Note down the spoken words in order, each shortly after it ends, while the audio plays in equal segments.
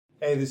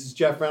Hey, this is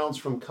Jeff Reynolds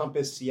from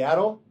Compass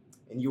Seattle,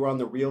 and you are on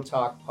the Real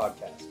Talk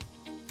podcast.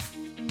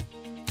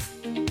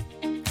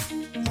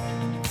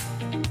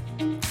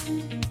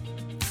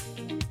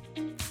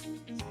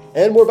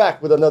 And we're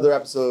back with another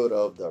episode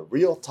of the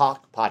Real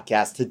Talk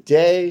podcast.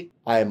 Today,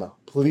 I am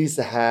pleased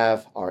to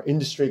have our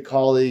industry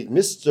colleague,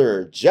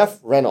 Mr.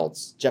 Jeff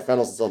Reynolds. Jeff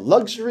Reynolds is a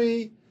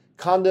luxury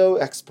condo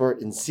expert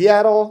in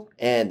Seattle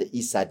and the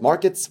East Side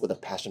markets with a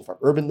passion for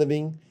urban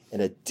living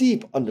and a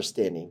deep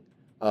understanding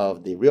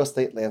of the real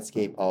estate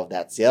landscape of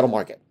that Seattle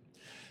market.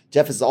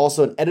 Jeff is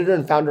also an editor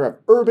and founder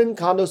of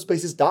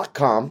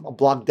UrbanCondoSpaces.com, a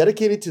blog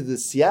dedicated to the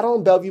Seattle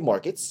and Bellevue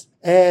markets.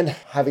 And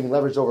having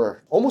leveraged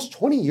over almost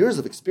 20 years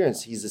of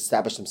experience, he's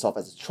established himself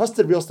as a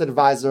trusted real estate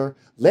advisor,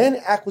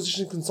 land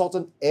acquisition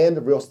consultant, and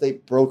a real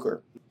estate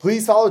broker.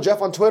 Please follow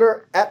Jeff on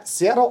Twitter at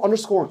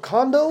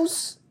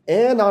Seattle_condos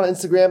and on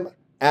Instagram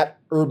at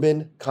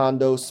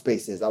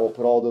UrbanCondoSpaces. I will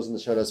put all those in the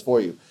show notes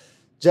for you.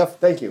 Jeff,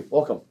 thank you.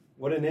 Welcome.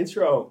 What an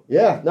intro.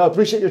 Yeah, no,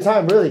 appreciate your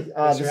time, really.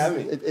 Thanks for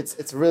having me.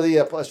 It's really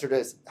a pleasure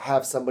to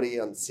have somebody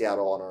on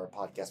Seattle on our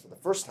podcast for the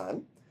first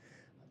time.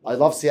 I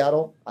love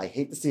Seattle. I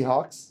hate the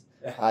Seahawks.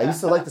 I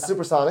used to like the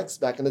Supersonics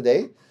back in the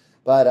day.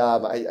 But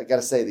I got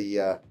to say,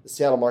 the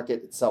Seattle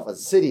market itself as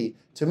a city,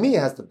 to me,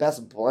 has the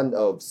best blend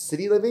of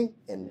city living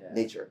and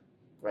nature,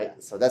 right?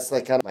 Yeah. So that's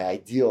like kind of my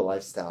ideal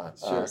lifestyle.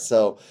 Sure.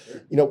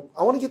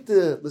 I want to get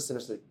the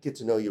listeners to get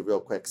to know you real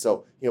quick.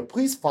 So,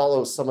 please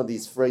follow some of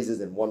these phrases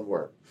in one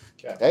word.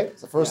 Okay?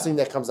 It's the first thing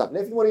that comes up. And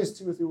if you want to use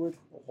 2 or 3 words,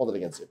 I'll hold it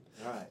against you.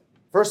 All right.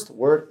 First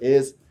word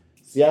is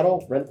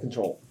Seattle rent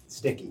control.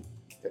 Sticky.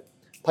 Okay.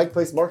 Pike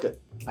Place Market.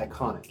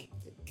 Iconic.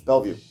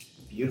 Bellevue.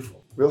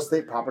 Beautiful. Real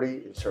estate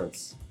property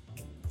insurance.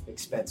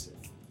 Expensive.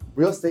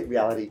 Real estate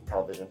reality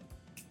television.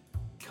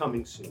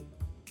 Coming soon.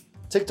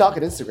 TikTok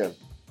and Instagram.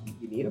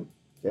 You need them.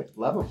 Okay.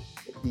 Love them.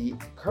 The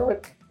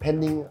current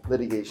pending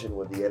litigation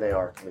with the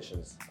NAR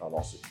Commission's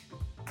lawsuit.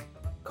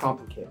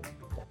 Complicated.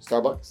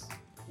 Starbucks.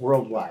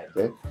 Worldwide.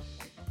 Okay.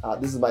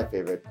 This is my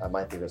favorite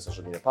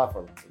social media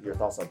platform. Your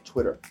thoughts on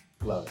Twitter?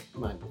 Love it.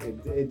 Mine.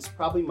 It's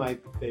probably my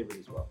favorite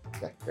as well.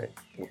 Okay, great.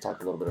 We'll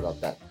talk a little bit about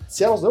that.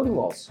 Seattle's zoning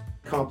laws.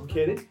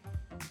 Complicated.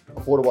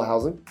 Affordable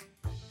housing.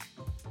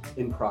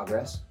 In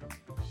progress.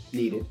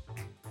 Needed.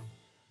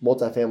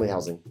 Multifamily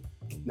housing.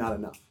 Not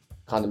enough.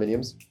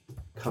 Condominiums.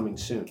 Coming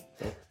soon.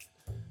 Okay.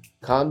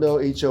 Condo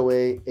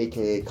HOA,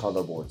 aka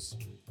condo boards.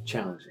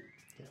 Challenging.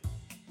 Okay.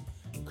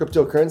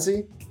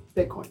 Cryptocurrency.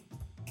 Bitcoin.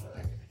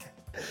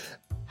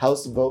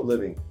 Houseboat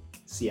living.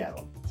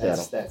 Seattle.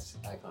 That's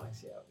iconic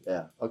Seattle.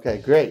 Yeah. Okay,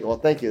 great. Well,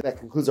 thank you. That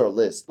concludes our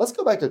list. Let's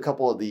go back to a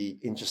couple of the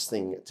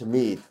interesting.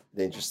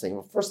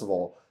 Well, first of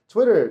all,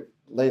 Twitter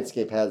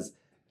landscape has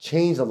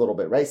changed a little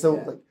bit, right?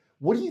 So,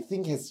 what do you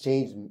think has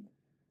changed?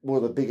 One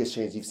of the biggest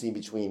changes you've seen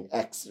between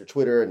X or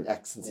Twitter and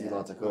X since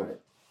Elon took over? Right.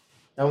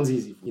 That one's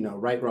easy.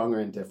 Right, wrong, or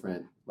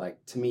indifferent.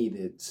 Like, to me,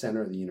 the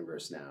center of the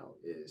universe now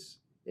is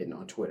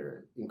on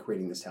Twitter in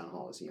creating this town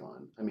hall is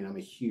Elon. I mean, I'm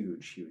a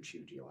huge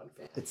Elon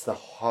fan. It's the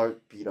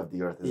heartbeat of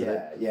the earth, isn't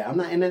it? Yeah. I'm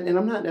not, and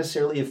I'm not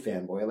necessarily a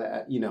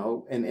fanboy,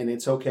 and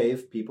it's okay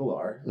if people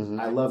are. Mm-hmm.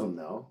 I love him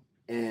though,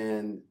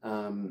 and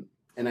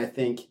I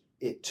think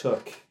it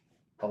took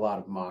a lot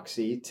of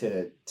moxie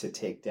to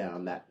take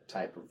down that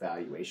type of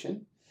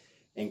valuation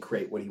and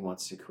create what he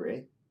wants to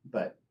create,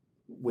 but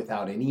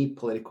without any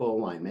political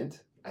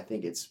alignment. I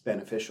think it's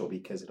beneficial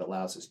because it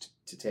allows us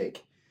to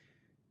take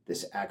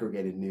this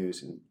aggregated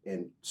news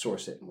and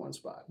source it in one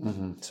spot.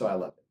 Mm-hmm. So I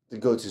love it. The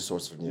go-to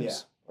source for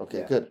news. Yeah.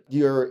 Okay, good.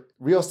 Your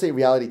real estate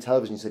reality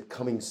television, you said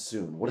coming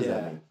soon. What does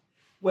that mean?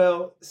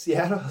 Well,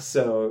 Seattle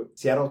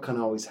kind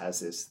of always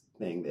has this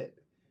thing that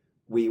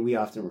we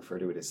often refer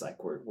to it as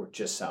like we're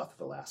just south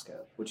of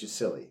Alaska, which is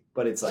silly,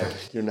 but it's like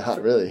you're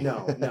not really.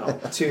 No.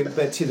 But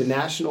to the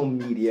national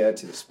media,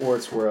 to the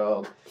sports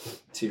world,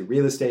 to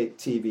real estate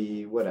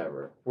TV,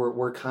 whatever,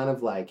 we're kind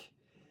of like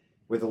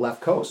we're the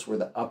left coast. We're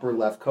the upper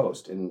left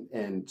coast,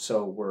 and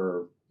so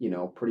we're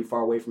pretty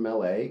far away from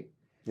LA,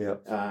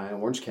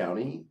 Orange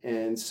County,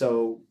 and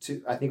so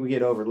I think we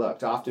get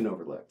often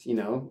overlooked,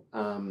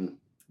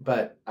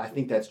 but I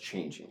think that's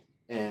changing.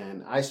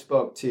 And I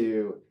spoke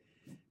to,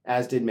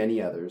 as did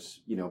many others,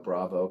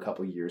 Bravo a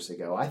couple of years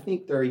ago. I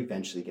think they're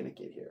eventually going to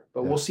get here,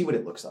 but we'll see what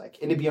it looks like.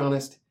 And to be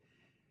honest,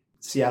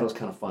 Seattle's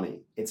kind of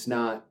funny. It's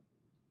not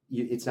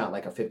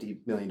like a $50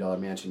 million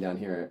mansion down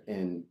here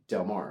in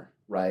Del Mar,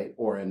 right?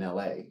 Or in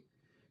LA.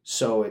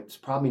 So it's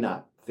probably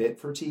not fit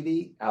for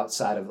TV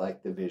outside of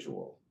like the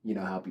visual,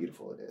 how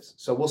beautiful it is.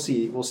 So we'll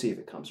see if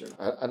it comes or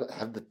not.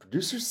 Have the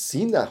producers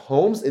seen the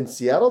homes in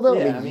Seattle though?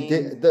 Yeah,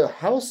 the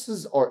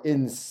houses are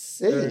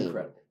insane. They're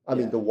incredible. I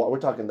mean, we're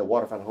talking the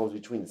waterfront homes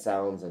between the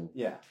sounds and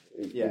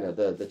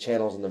the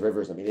channels and the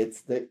rivers. I mean,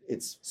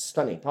 it's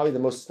stunning. Probably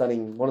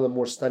one of the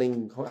more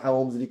stunning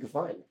homes that you can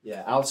find.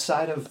 Yeah,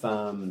 outside of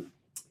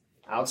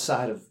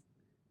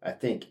I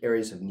think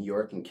areas of New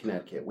York and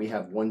Connecticut, we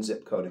have one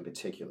zip code in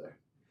particular,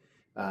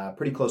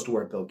 pretty close to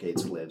where Bill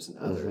Gates lives and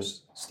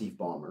others, Steve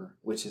Ballmer,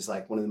 which is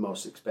like one of the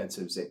most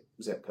expensive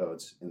zip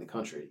codes in the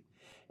country.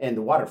 And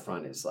the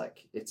waterfront is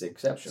like, it's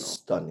exceptional.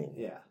 Stunning.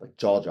 Yeah. Like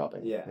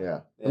jaw-dropping. Yeah.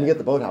 Yeah. And you get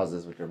the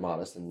boathouses, which are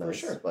modest and nice. For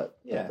sure. But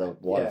Yeah. the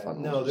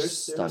waterfront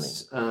is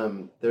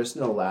stunning. There's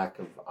no lack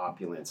of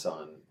opulence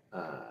on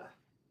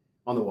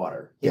the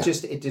water. It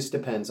just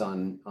depends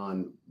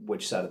on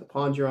which side of the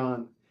pond you're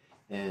on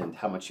and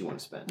how much you want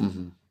to spend.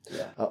 Mm-hmm.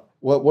 Yeah.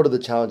 What are the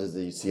challenges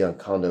that you see on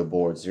condo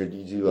boards? You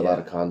do a lot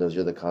of condos.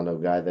 You're the condo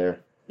guy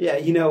there. Yeah,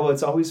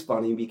 it's always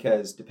funny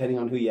because depending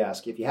on who you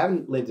ask, if you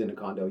haven't lived in a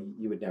condo,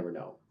 you would never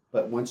know.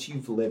 But once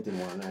you've lived in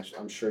one, actually,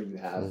 I'm sure you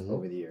have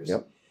over the years,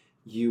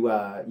 you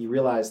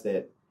realize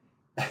that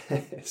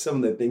some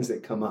of the things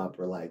that come up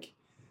are like,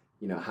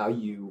 how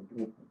you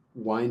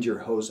wind your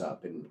hose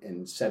up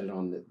and set it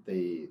on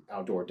the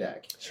outdoor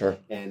deck. Sure.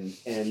 And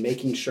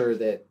making sure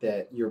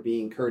that you're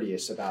being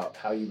courteous about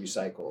how you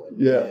recycle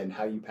and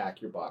how you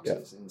pack your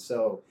boxes. And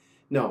so,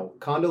 no,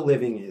 condo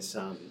living is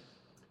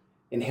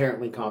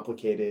inherently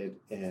complicated,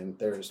 and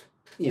there's,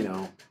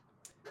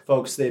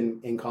 folks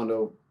in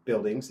condo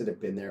buildings that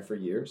have been there for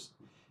years,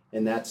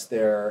 and that's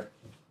their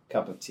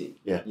cup of tea.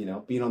 Yeah.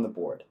 Being on the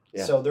board.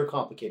 Yeah. So they're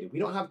complicated. We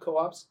don't have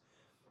co-ops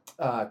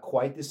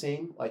quite the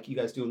same like you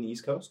guys do on the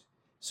East Coast.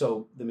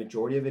 So the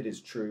majority of it is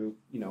true,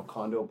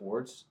 condo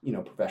boards,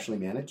 professionally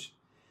managed,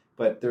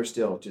 but they're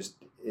still just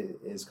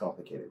is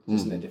complicated,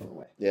 just in a different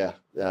way. Yeah,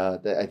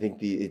 I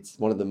think it's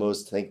one of the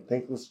most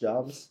thankless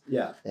jobs.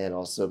 Yeah, and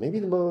also maybe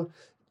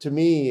to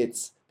me,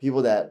 it's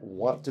people that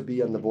want to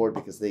be on the board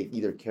because they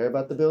either care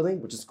about the building,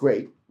 which is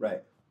great,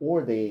 right,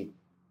 or they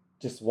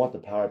just want the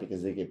power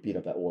because they get beat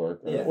up at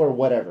work or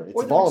whatever.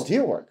 It's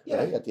volunteer work,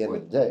 right? At the end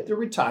of the day, they're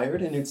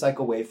retired, and it's like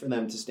a way for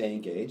them to stay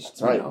engaged.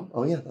 That's right.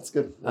 Oh yeah, that's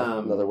good.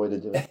 Another way to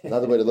do it.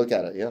 Another way to look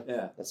at it. Yeah.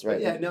 Yeah. That's right.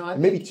 Yeah. No,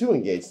 maybe too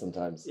engaged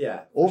sometimes.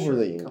 Yeah.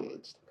 Overly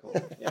engaged. Cool.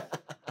 Yeah.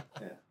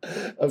 Okay.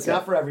 It's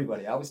not for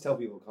everybody. I always tell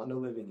people condo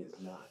living is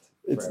not.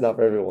 It's not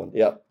for everyone.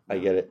 Yep, I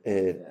get it.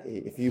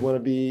 If you want to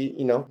be,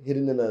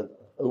 hidden in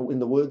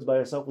the woods by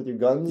yourself with your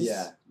guns,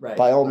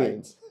 by all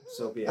means.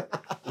 So be it.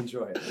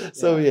 Enjoy it. Yeah.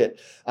 So be it.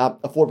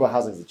 Affordable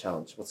housing is a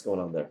challenge. What's going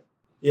on there?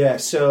 Yeah.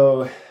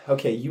 So,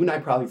 okay, you and I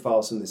probably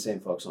follow some of the same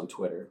folks on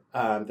Twitter.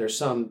 There's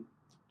some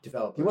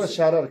developers. You want to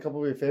shout out a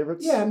couple of your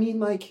favorites? Yeah, I mean,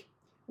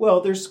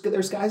 there's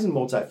guys in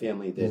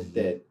multifamily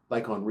that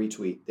like on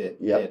Retweet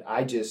that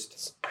I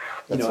just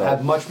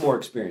have much more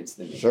experience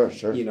than me. Sure.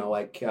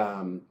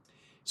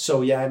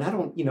 So yeah, and I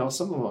don't,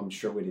 some of them I'm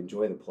sure would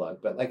enjoy the plug,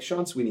 but like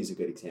Sean Sweeney's a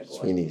good example.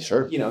 Sweeney,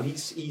 sure.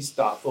 He's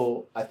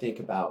thoughtful, I think,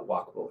 about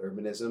walkable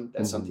urbanism.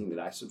 That's something that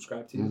I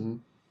subscribe to. Mm-hmm.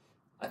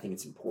 I think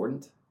it's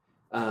important.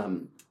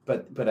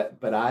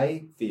 But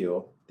I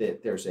feel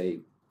that there's a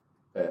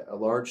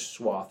large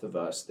swath of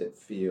us that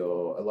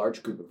feel, a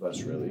large group of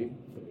us really,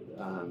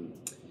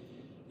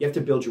 you have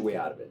to build your way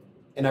out of it.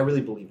 And I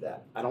really believe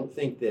that. I don't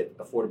think that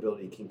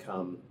affordability can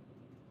come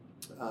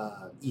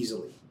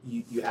easily.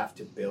 You have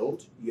to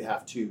build. You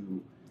have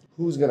to.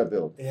 Who's going to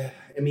build? Yeah,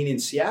 I mean, in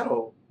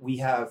Seattle, we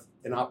have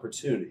an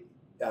opportunity.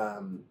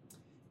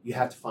 You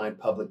have to find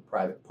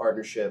public-private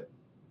partnership.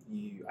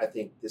 I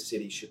think the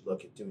city should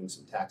look at doing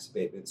some tax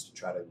abatements to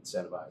try to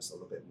incentivize a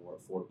little bit more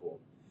affordable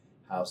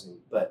housing.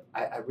 But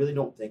I really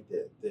don't think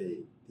that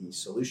the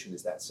solution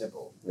is that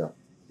simple. Yeah.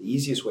 The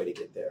easiest way to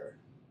get there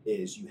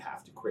is you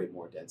have to create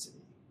more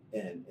density,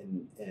 and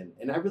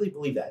I really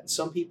believe that. And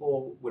some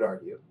people would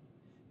argue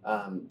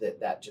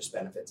that just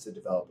benefits the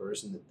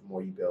developers, and that the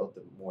more you build,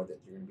 the more that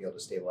you're going to be able to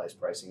stabilize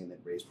pricing and then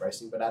raise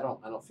pricing. But I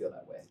don't feel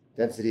that way.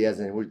 Density, as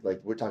in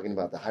we're talking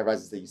about the high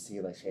rises that you see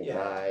in like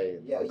Shanghai,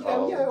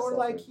 or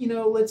like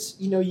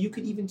you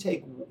could even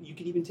take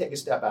a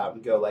step out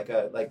and go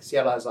like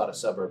Seattle has a lot of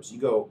suburbs. You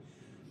go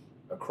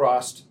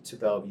across to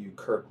Bellevue,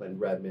 Kirkland,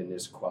 Redmond,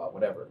 Issaquah,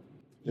 whatever.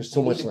 There's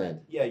so much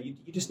land. Yeah, you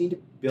just need to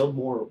build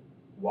more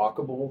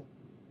walkable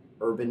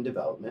urban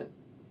development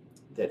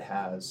that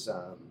has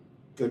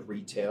good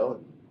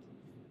retail,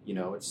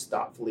 and it's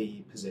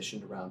thoughtfully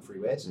positioned around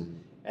freeways,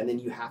 and then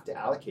you have to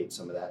allocate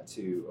some of that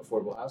to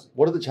affordable housing.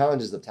 What are the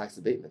challenges of tax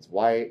abatements?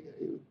 Why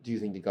do you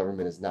think the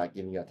government is not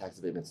giving out tax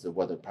abatements to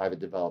whether private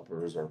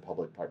developers or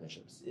public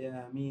partnerships?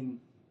 Yeah, I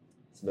mean,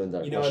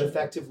 it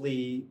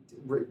effectively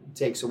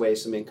takes away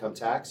some income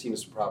tax, some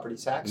property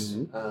tax,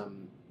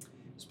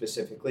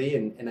 specifically,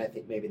 and I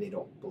think maybe they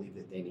don't believe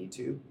that they need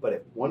to, but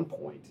at one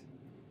point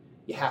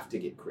you have to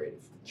get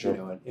creative,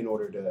 in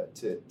order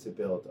to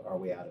build our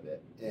way out of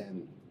it.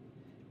 And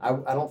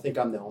I don't think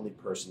I'm the only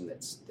person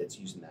that's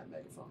using that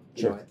megaphone.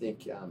 Sure. I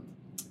think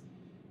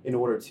in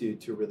order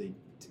to really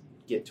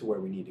get to where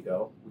we need to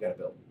go, we got to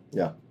build.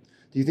 Yeah.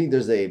 Do you think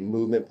there's a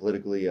movement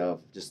politically of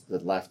just the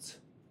left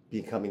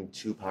becoming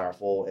too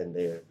powerful, and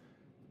they're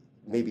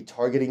maybe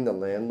targeting the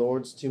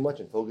landlords too much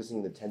and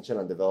focusing the attention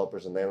on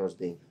developers and landlords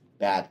being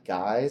bad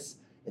guys,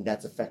 and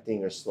that's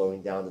affecting or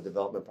slowing down the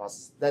development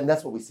process? Then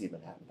that's what we see in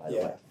Manhattan, by the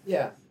way.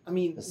 Yeah. I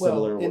mean,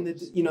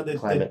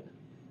 climate.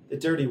 The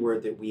dirty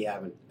word that we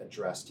haven't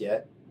addressed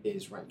yet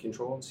is rent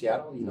control in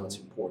Seattle. It's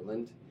in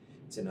Portland,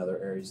 it's in other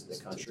areas of the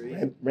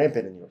country.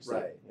 Rampant in New York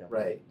City.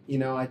 Right.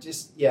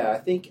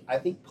 I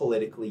think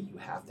politically you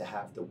have to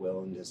have the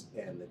will and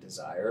the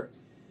desire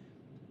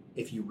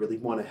if you really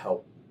want to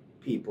help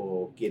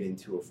people get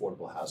into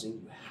affordable housing,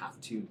 you have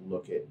to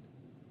look at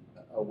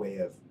a way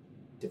of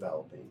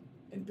developing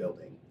and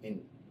building.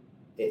 And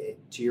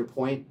to your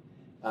point,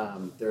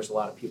 there's a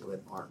lot of people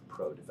that aren't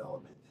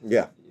pro-development.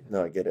 Yeah.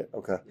 No, I get it.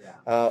 Okay.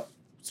 Yeah.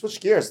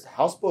 Switch gears.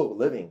 Houseboat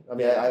living. I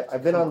mean, Yeah,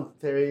 I've been come on on.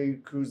 ferry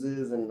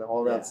cruises and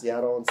all around Yeah.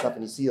 Seattle and stuff, Yeah.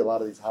 and you see a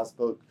lot of these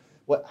houseboat.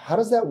 How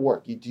does that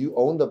work? Do you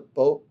own the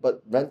boat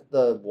but rent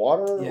the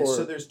water? Yeah, or?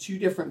 so there's two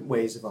different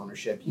ways of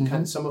ownership. You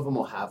kind of, some of them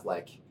will have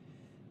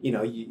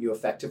you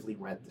effectively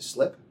rent the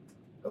slip,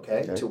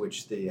 okay, Okay. to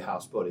which the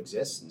houseboat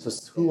exists. And,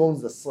 So who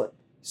owns the slip?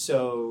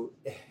 So,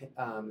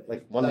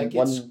 Like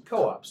it's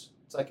co-ops.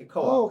 It's like a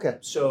co-op. Oh, okay.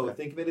 So Okay.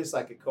 think of it as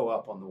like a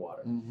co-op on the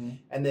water. Mm-hmm.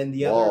 And then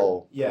the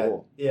Whoa, other,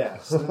 cool.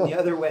 So then the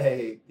other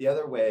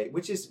way,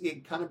 which is,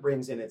 it kind of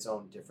brings in its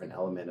own different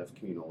element of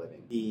communal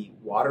living. The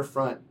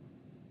waterfront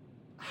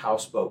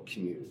houseboat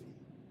community,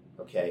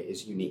 okay,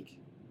 is unique.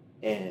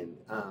 And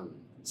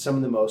some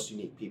of the most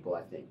unique people,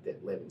 I think,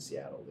 that live in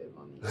Seattle live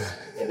on these.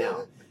 And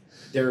now,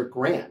 they're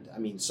grand. I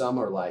mean, some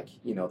are like,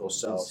 they'll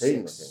sell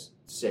Insane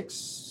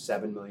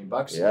 $7 million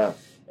bucks. Yeah.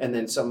 And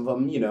then some of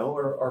them,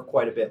 are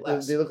quite a bit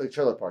less. They look like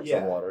trailer parks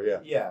on Yeah. water. Yeah.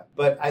 Yeah,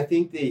 but I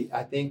think the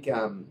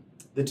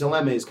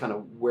dilemma is kind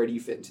of, where do you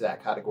fit into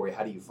that category?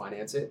 How do you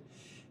finance it?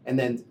 And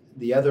then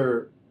the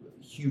other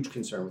huge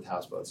concern with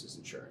houseboats is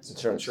insurance.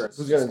 Insurance. Who's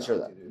is gonna just insure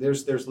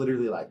not- There's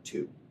literally like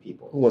two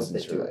people Who wants to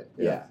that insure do that?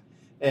 it. Yeah.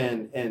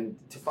 And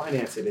to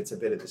finance it, it's a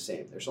bit of the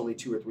same. There's only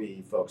 2 or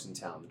 3 folks in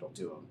town that'll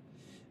do them.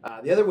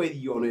 The other way that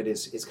you own it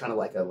is kind of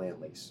like a land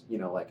lease,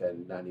 like a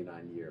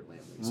 99-year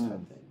land lease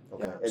type thing.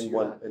 Okay. Yeah, so And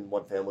you're not-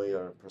 one family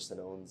or person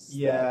owns.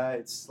 Yeah,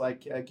 it's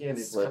like, again,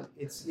 it's Slip.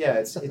 it's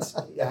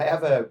I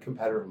have a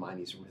competitor of mine.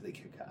 He's a really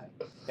good guy,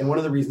 and one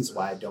of the reasons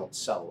why I don't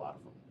sell a lot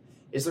of them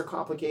is they're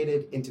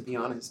complicated. And to be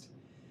honest,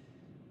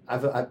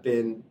 I've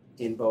been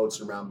in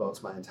boats and around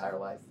boats my entire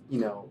life.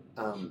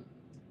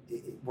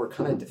 We're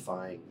kind of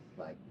defying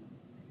like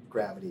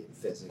gravity and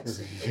physics.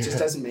 It just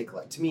doesn't make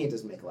to me. It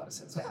doesn't make a lot of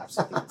sense to have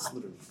something that's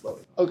literally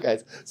floating. Okay.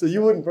 So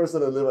you wouldn't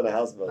personally live in a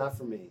houseboat? Not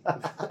for me.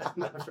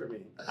 Not for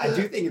me. I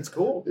do think it's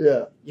cool.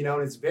 Yeah.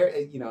 And it's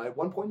very, at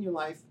one point in your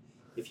life,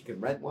 if you can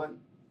rent one,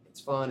 it's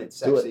fun, it's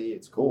Do it. sexy,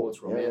 it's cool, it's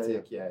Yeah,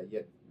 yeah,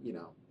 romantic.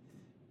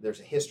 There's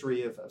a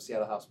history of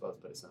Seattle houseboats,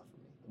 but it's not for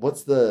me.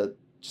 What's the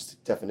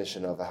just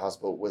definition of a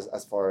houseboat? Was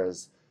as far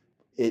as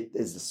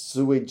is the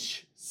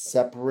sewage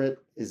separate?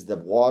 Is the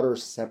water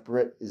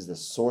separate? Is the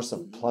source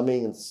of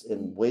plumbing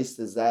and waste?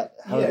 Is that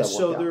how Yeah, does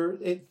that work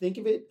so out? think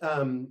of it.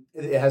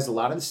 It has a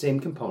lot of the same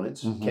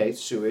components. Mhm. Okay,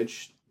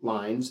 sewage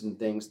lines and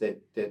things that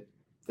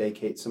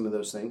vacate some of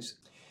those things.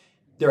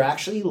 They're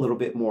actually a little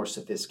bit more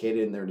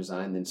sophisticated in their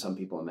design than some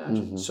people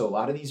imagine. Mhm. So a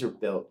lot of these are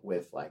built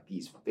with like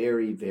these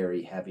very,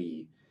 very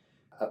heavy,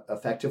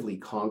 effectively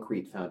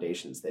concrete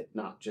foundations that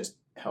not just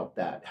help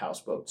that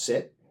houseboat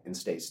sit and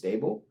stay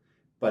stable,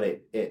 but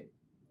it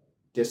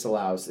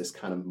disallows this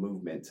kind of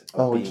movement of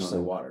being on the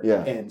interesting. water.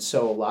 Yeah. And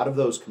so a lot of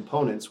those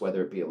components,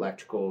 whether it be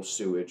electrical,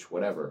 sewage,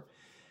 whatever,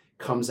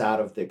 comes out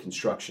of the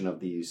construction of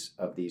these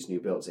new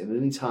builds. And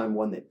anytime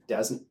one that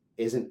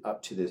isn't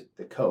up to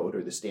the code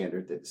or the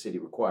standard that the city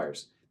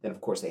requires, then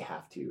of course they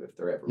have to if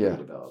they're ever Yeah.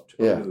 redeveloped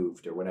or Yeah.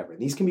 moved or whatever.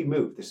 And these can be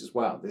moved. This is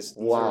wild.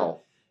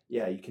 Wow.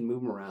 You can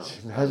move them around.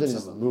 Imagine Some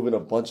just of them. moving a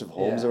bunch of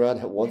homes Yeah. around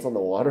at once on the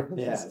water.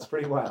 Yeah, it's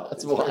pretty wild.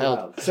 That's It's pretty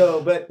wild.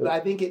 So, but I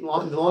think the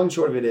long and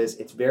short of it is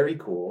it's very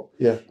cool.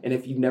 Yeah. And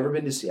if you've never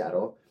been to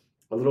Seattle,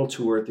 a little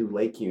tour through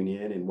Lake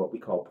Union and what we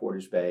call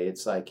Porter's Bay,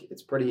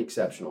 it's pretty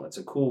exceptional. It's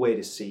a cool way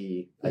to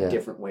see a Yeah.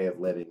 different way of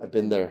living. I've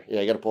been there.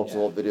 Yeah, I got to pull up some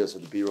Yeah. old videos for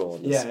the B-roll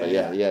on this. Yeah, But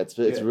yeah, yeah, it's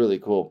Good. really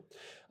cool.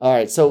 All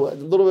right, so a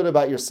little bit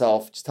about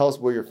yourself. Just tell us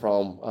where you're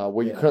from,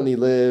 where you Yeah. currently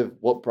live,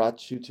 what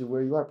brought you to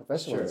where you are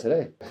professionally Sure.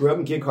 today. Grew up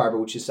in Gig Harbor,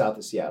 which is south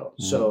of Seattle.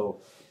 Mhm.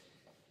 So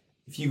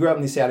if you grew up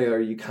in the Seattle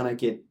area, you kind of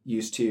get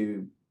used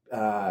to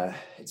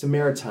it's a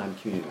maritime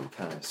community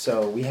kind of.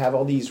 So we have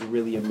all these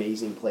really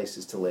amazing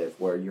places to live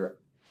where you're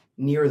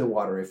near the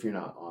water if you're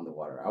not on the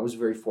water. I was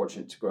very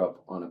fortunate to grow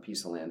up on a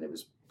piece of land that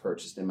was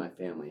purchased in my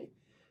family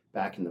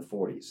back in the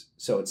 40s.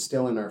 So it's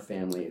still in our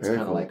family. It's Very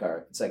kind of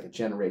cool. it's like a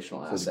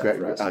generational So it's asset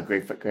for us.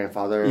 great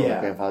grandfather or Yeah.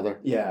 grandfather?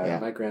 Yeah, Yeah.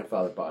 my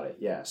grandfather bought it.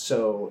 Yeah,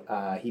 so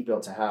he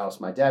built a house.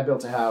 My dad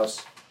built a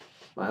house.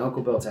 My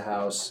uncle built a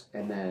house,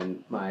 and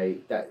then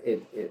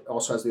it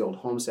also has the old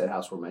homestead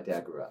house where my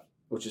dad grew up,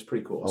 which is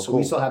pretty cool. Oh, So cool.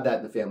 we still have that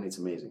in the family. It's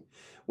amazing.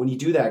 When you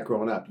do that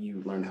growing up,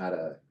 you learn how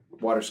to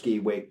water ski,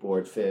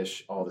 wakeboard,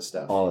 fish, all the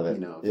stuff. All of it.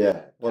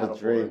 Yeah. What a paddleboard.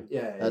 dream.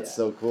 Yeah, That's yeah.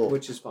 so cool.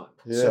 Which is fun.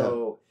 Yeah.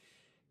 So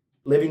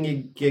living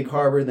in Gig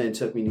Harbor then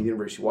took me to the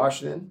University of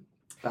Washington.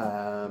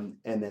 And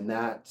then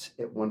that,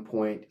 at one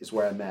point, is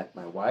where I met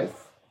my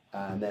wife.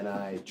 And then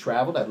I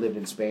traveled. I lived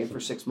in Spain for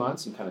 6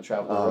 months and kind of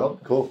traveled the world.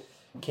 Cool.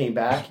 Came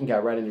back and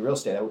got right into real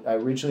estate. I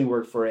originally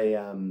worked for a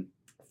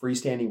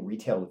freestanding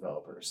retail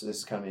developer. So this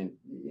is kind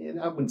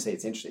of, I wouldn't say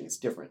it's interesting. It's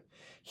different.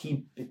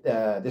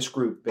 This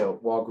group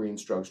built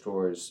Walgreens,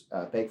 drugstores,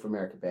 Bank of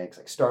America banks,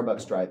 like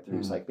Starbucks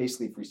drive-thrus, like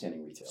basically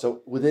freestanding retail.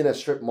 So within a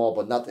strip mall,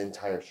 but not the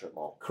entire strip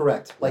mall.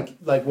 Correct. Like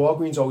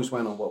Walgreens always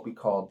went on what we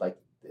called like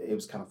it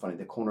was kind of funny,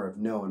 the corner of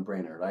No and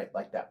Brainerd, right?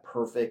 Like that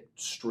perfect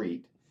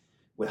street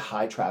with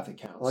high traffic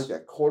counts. I like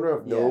that corner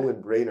of No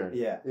and Brainerd.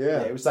 Yeah.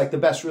 Yeah. It was like the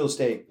best real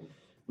estate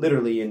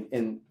literally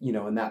in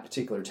that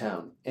particular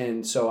town.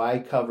 And so I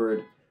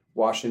covered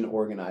Washington,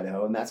 Oregon,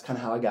 Idaho, and that's kind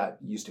of how I got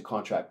used to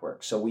contract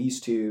work. So we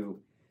used to,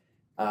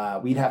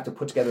 we'd have to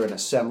put together an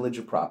assemblage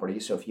of property.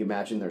 So if you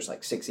imagine there's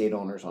like 6-8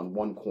 owners on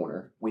one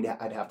corner,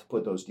 I'd have to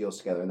put those deals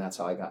together, and that's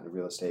how I got into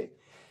real estate.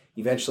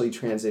 Eventually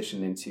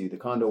transitioned into the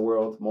condo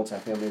world,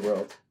 multifamily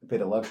world, a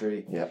bit of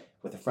luxury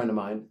with a friend of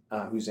mine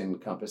who's in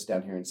Compass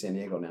down here in San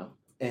Diego now.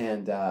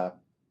 And the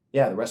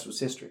rest was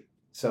history.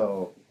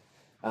 So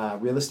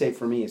real estate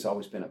for me has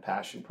always been a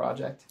passion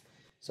project.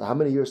 So how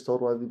many years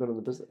total have you been in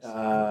the business?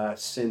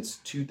 Since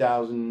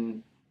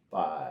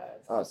 2005.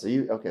 Oh,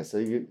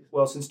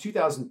 since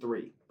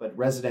 2003, but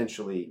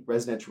residential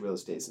real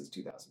estate since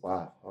 2000.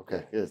 Wow.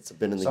 Okay. Yeah, it's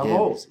been in the so game. I'm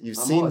old. You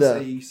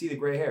see the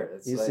gray hair.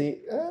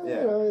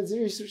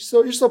 You're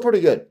still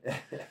pretty good.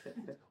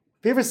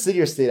 Favorite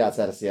city or state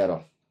outside of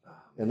Seattle?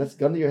 And let's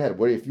gun to your head.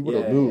 Where if you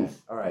were to move?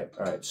 Yeah. All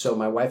right. So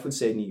my wife would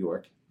say New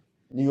York.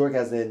 New York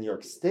as in New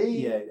York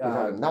State?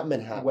 Yeah. Not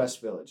Manhattan. West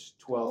Village.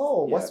 12th.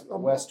 Oh,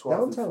 West 12th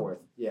downtown. and 4th.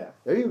 Yeah.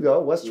 There you go.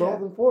 West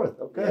 12th and 4th.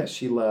 Okay. Yeah,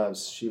 she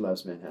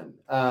loves Manhattan.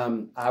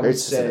 I would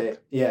say,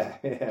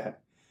 yeah.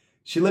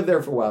 She lived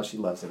there for a while. She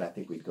loves it. I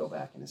think we'd go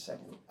back in a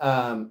second.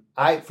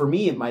 For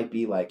me, it might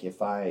be like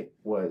if I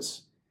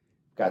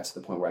got to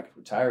the point where I could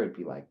retire, it'd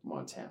be like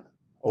Montana.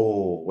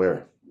 Oh,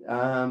 where?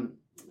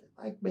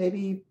 Like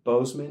maybe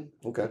Bozeman.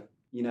 Okay.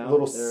 You know, a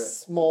little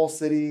small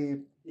city.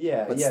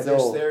 Yeah, but yeah.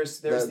 Still, there's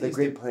the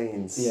Great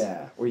Plains.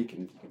 Yeah, where you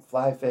can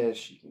fly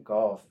fish, you can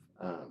golf.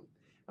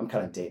 I'm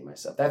kind of dating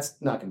myself. That's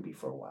not going to be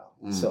for a while.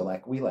 So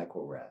like we like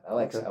where we're at. I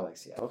like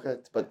Seattle. Okay,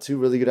 but two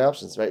really good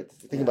options, right?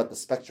 Think about the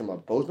spectrum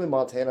of Bozeman,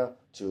 Montana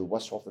to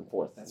West 12th and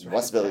 4th. That's right.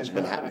 West Village,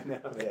 Manhattan. I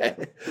know, yeah.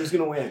 Who's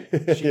going to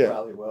win? She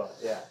probably will.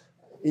 Yeah.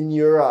 In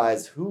your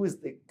eyes, who is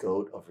the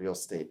GOAT of real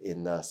estate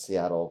in the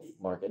Seattle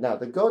market? Now,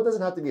 the GOAT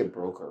doesn't have to be a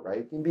broker, right?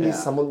 It can be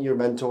someone, your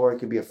mentor. It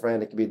could be a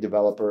friend. It could be a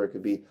developer. It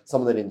could be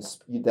someone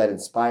that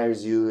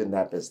inspires you in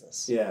that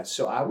business. Yeah,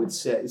 so I would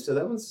say,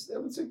 that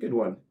was a good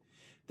one.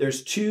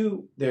 There's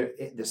two,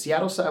 the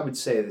Seattle side would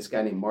say this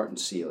guy named Martin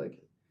Seelig.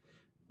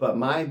 But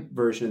my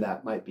version of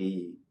that might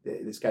be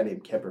this guy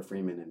named Kemper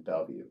Freeman in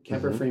Bellevue.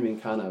 Kemper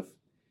Freeman kind of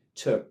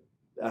took,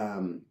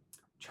 trying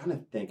to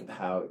think of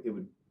how it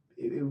would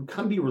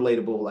kind of be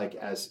relatable, like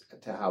as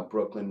to how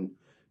Brooklyn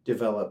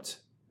developed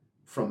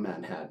from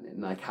Manhattan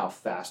and like how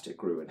fast it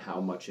grew and how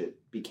much it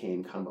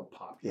became kind of a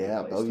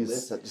popular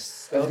place to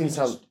live. Everything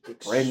sounds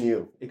brand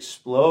new.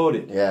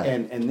 Exploded. Yeah.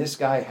 And this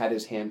guy had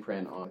his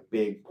handprint on a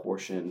big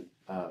portion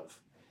of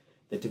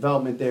the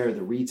development there,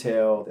 the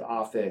retail, the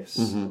office,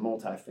 the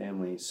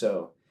multifamily.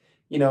 So,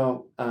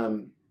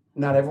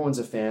 not everyone's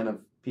a fan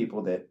of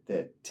people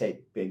that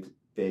take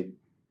big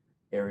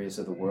areas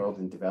of the world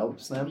and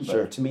develops them.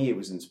 But to me, it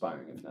was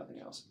inspiring, if nothing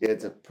else. Yeah,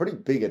 it's a pretty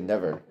big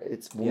endeavor.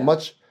 It's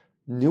much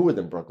newer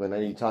than Brooklyn. I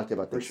know you talked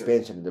about the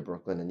expansion into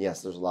Brooklyn, and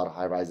yes, there's a lot of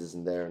high rises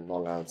in there in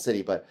Long Island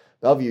City. But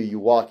Bellevue, you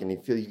walk and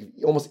you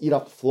almost eat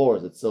up the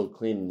floors. It's so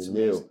clean and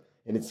new,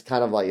 and it's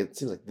kind of like it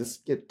seems like this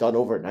get done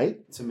overnight.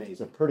 It's amazing.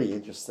 It's a pretty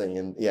interesting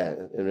and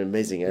an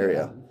amazing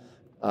area.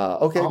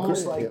 Okay,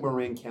 almost like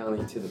Marin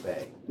County to the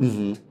Bay.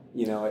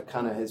 It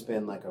kind of has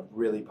been like a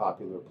really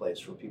popular place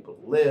for people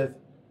to live.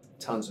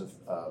 Tons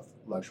of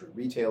luxury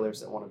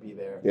retailers that want to be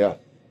there. Yeah.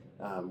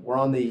 We're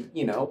on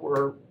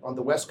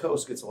the West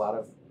Coast, gets a lot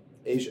of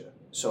Asia.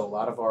 So a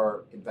lot of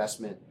our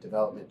investment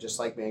development, just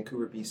like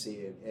Vancouver,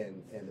 BC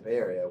and the Bay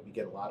Area, we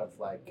get a lot of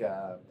like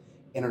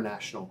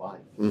international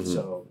buying.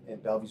 So,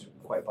 and Bellevue's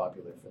quite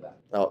popular for that.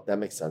 Oh, that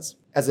makes sense.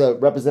 As a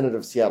representative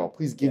of Seattle,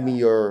 please give me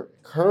your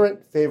current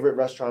favorite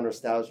restaurant or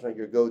establishment,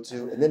 your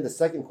go-to. And then the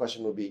second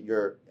question would be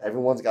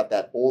everyone's got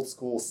that old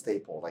school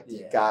staple, like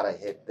you gotta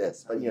hit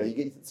this. But you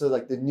get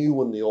like the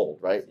new and the old,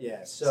 right?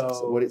 Yeah.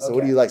 So what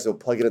do you like? So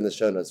plug it in the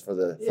show notes for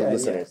the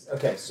listeners. Yeah.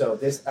 Okay. So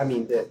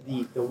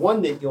the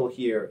one that you'll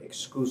hear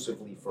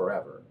exclusively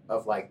forever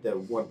of like the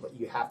one, but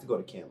you have to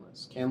go to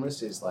Canlis.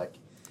 Canlis is like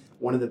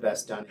one of the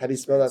best dining. How do you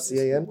spell that?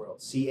 C-A-N?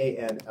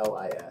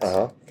 C-A-N-L-I-S.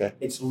 Okay.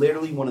 It's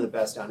literally one of the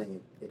best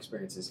dining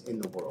experiences in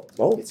the world.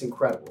 Oh. It's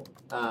incredible.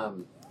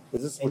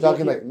 We're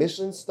talking like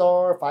Michelin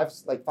star, five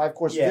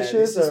course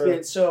dishes?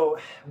 So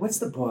what's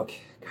the book?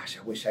 Gosh,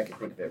 I wish I could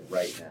think of it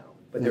right now.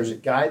 But there's a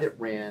guy that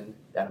ran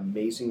that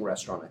amazing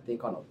restaurant, I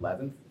think on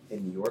 11th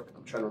in New York.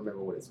 I'm trying to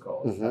remember what it's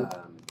called.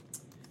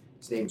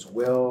 His name's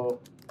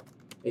Will.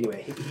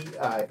 Anyway,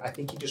 I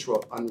think he just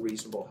wrote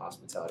Unreasonable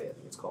Hospitality, I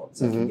think it's called.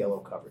 It's like a yellow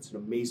cover. It's an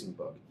amazing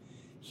book.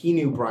 He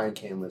knew Brian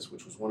Canlis,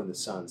 which was one of the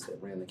sons that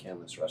ran the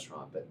Canlis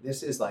restaurant. But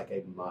this is like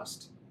a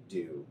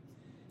must-do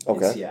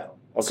in Seattle.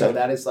 Okay. So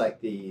that is like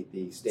the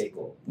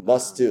staple.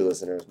 Must-do,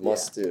 listeners.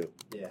 Must-do.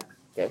 Yeah.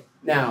 Okay.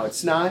 Now,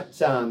 it's not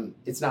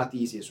the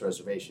easiest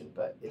reservation,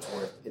 but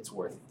it's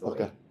worth the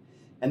wait.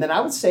 And then I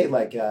would say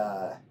like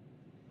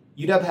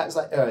UW has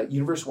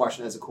University of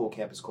Washington has a cool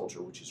campus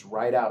culture, which is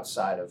right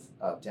outside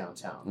of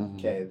downtown.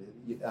 Okay,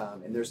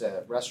 and there's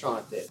a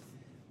restaurant that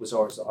was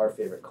always our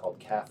favorite, called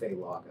Cafe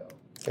Lago.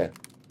 Okay.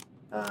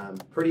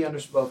 Pretty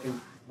underspoken,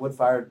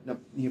 wood-fired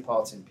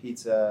Neapolitan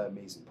pizza,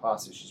 amazing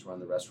pasta. She's run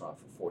the restaurant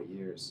for 40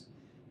 years.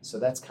 So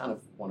that's kind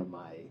of one of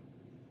my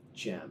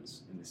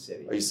gems in the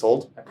city. Are you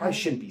sold? I probably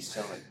shouldn't be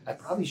selling. I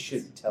probably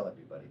shouldn't tell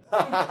everybody.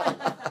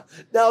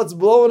 Now it's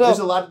blowing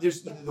up.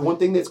 There's the one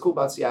thing that's cool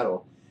about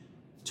Seattle,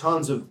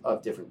 tons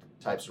of different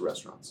types of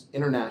restaurants.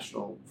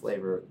 International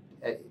flavor,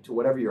 to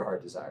whatever your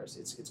heart desires.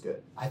 It's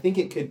good. I think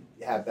it could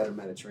have better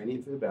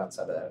Mediterranean food, but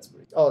outside of that, it's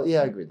pretty good. Oh,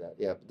 yeah, I agree with that.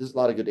 Yeah, but there's a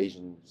lot of good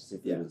Asian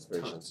seafood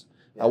inspirations.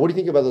 Yeah. What do you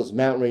think about those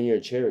Mount Rainier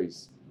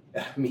cherries?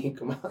 I mean,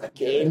 come on.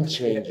 Game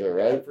changer,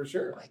 right? Yeah, for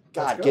sure. My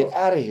God, get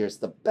out of here. It's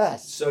the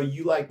best. So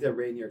you like the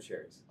Rainier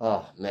cherries?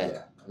 Oh, man.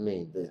 Yeah. I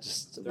mean,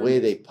 the way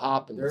they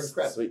pop. And they're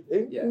incredible. Sweet.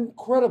 Yeah.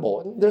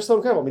 Incredible. And they're so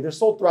incredible. I mean, they're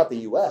sold throughout the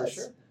U.S. For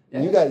sure. Yeah.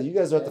 And you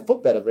guys are at the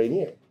footbed of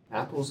Rainier.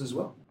 Apples as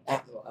well.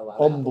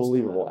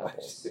 Unbelievable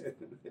apples.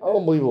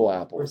 Unbelievable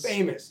apples. We're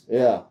famous.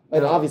 Yeah.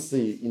 And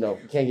obviously, you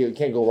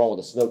can't go wrong with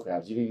the snow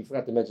crabs. You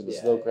forgot to mention the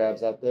snow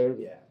crabs out there.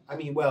 Yeah. I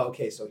mean, well,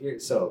 okay, so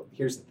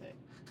here's the thing.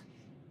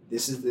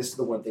 This is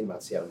the one thing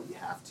about Seattle that you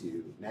have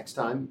to, next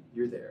time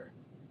you're there,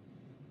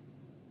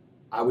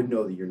 I would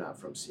know that you're not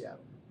from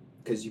Seattle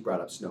because you brought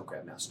up snow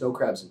crab. Now, snow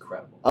crab's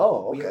incredible.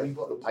 Oh, okay.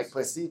 Pike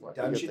Place Seafood.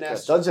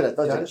 Dungeness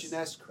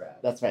crab.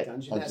 That's right.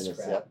 Dungeness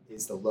crab yep.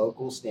 is the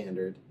local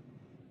standard.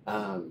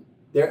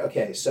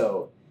 Okay,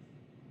 so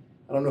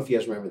I don't know if you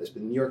guys remember this,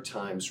 but the New York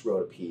Times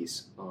wrote a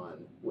piece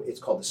on, it's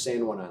called the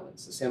San Juan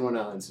Islands. The San Juan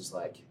Islands is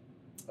like,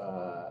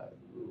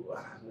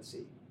 let's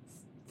see,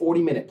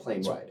 40-minute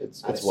plane ride out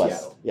of west.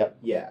 Seattle. Yep.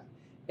 Yeah,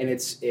 and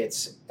it's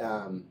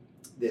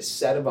this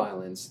set of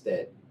islands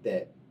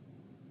that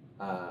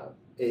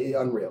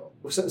unreal.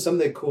 Some of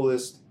the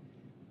coolest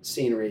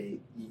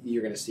scenery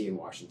you're going to see in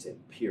Washington,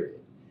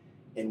 period.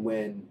 And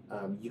when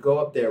you go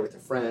up there with a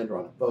friend or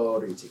on a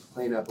boat or you take a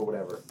plane up or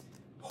whatever,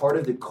 part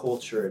of the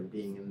culture of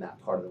being in that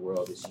part of the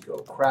world is you go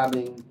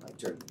crabbing like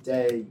during the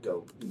day.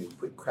 You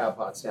put crab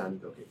pots down, you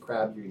go get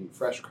crab. You're eating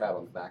fresh crab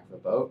on the back of a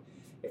boat.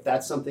 If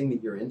that's something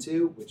that you're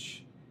into,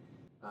 which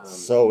I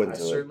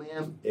certainly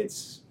am,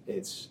 it's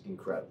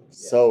incredible. Yeah.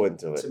 So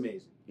into it. It's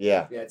amazing.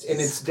 Yeah. Yeah,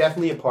 it's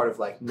definitely a part of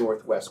like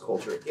Northwest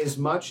culture. As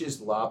much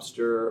as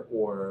lobster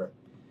or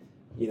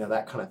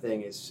that kind of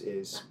thing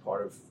is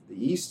part of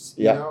the East.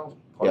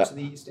 Parts of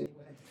the East anyway.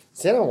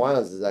 San Juan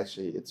is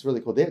actually, it's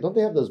really cool. Don't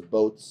they have those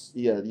boats?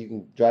 Yeah, you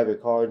can drive your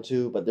car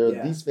into, but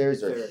these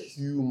ferries are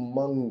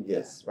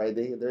humongous, right?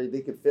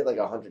 They could fit like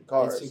 100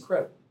 cars. It's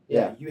incredible.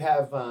 Yeah, you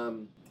have.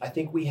 I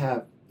think we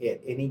have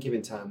at any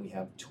given time we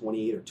have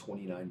 28 or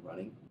 29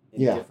 running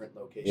in different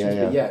locations.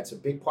 But it's a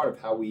big part of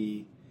how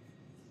we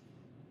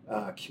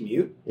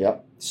commute.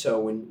 Yep.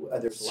 So when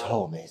there's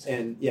amazing.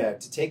 And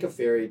to take a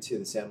ferry to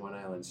the San Juan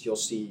Islands, you'll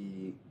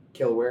see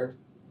killer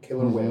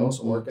whales,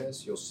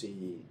 orcas. You'll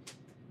see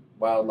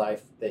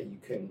wildlife that you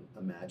can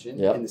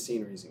imagine, and the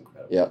scenery is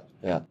incredible.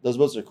 Yeah. Those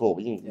boats are cool.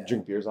 You can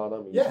drink beers on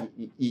them.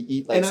 You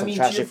eat like some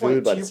trashy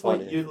food, but it's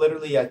fun. You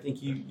literally, I think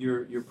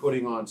you're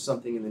putting on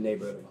something in the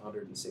neighborhood of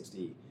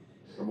 160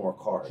 or more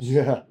cars.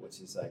 Yeah, which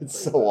is like it's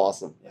so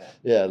awesome.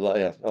 Yeah.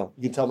 Oh,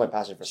 you can tell my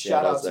passion for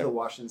Seattle. Shout out to the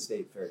Washington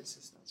State ferry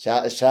system.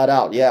 Shout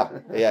out. Yeah,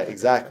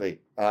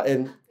 exactly.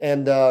 And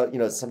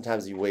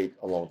sometimes you wait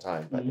a long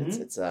time, but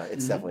it's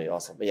definitely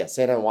awesome. But yeah,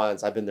 San Juan,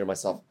 I've been there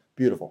myself.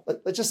 Beautiful.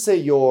 Let's just say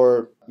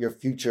your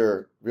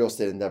future real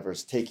estate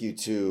endeavors take you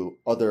to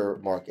other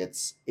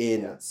markets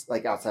in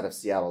like outside of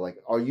Seattle. Like,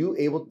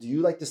 do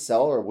you like to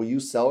sell, or will you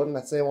sell in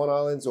the San Juan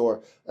Islands,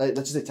 or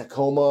let's just say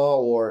Tacoma,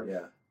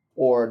 or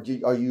are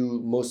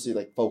you mostly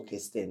like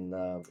focused in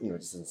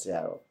just in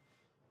Seattle?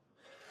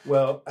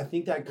 Well, I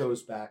think that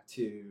goes back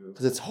to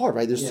because it's hard,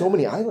 right? There's so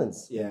many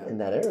islands in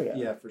that area.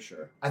 Yeah, for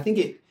sure. I think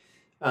it.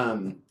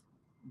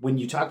 When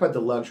you talk about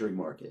the luxury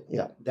market,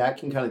 that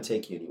can kind of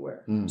take you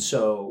anywhere.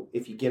 So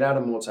if you get out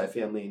of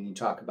multifamily and you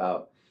talk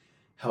about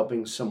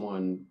helping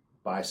someone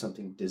buy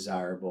something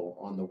desirable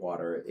on the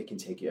water, it can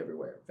take you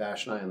everywhere.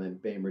 Vashon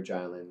Island, Bainbridge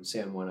Island,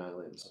 San Juan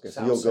Islands,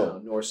 South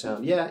Sound, North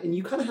Sound. Yeah, and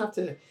you kind of have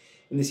to,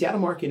 in the Seattle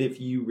market, if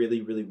you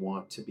really, really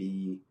want to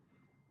be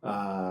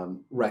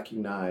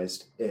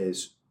recognized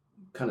as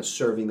kind of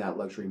serving that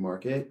luxury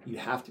market, you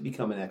have to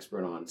become an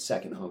expert on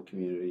second home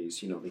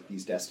communities, like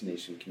these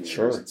destination communities.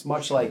 Sure. It's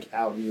much like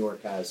how New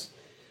York has,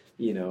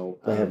 the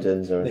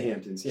Hamptons. The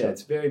Hamptons,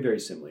 it's very, very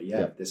similar.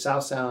 The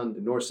South Sound,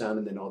 the North Sound,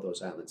 and then all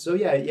those islands. So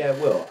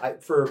it will.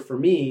 For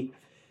me,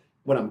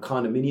 when I'm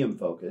condominium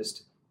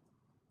focused,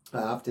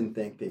 I often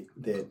think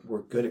that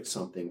we're good at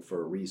something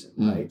for a reason,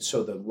 right?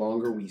 So the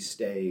longer we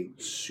stay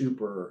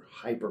super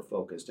hyper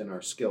focused in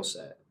our skill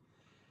set,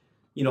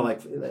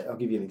 like I'll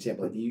give you an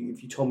example. If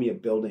you told me a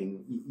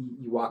building,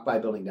 you walk by a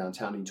building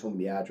downtown and you told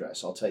me the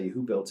address, I'll tell you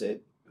who built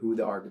it, who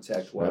the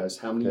architect was,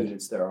 how many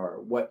units there are,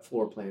 what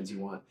floor plans you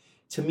want.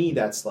 To me,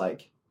 that's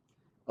like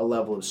a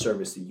level of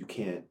service that you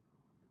can't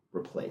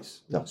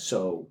replace. No.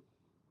 So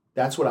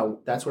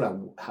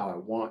how I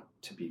want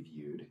to be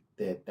viewed.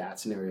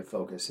 That's an area of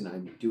focus, and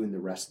I'm doing the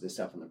rest of the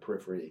stuff on the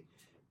periphery.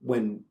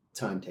 when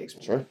time takes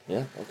me. Sure. Yeah.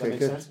 Does that Okay. make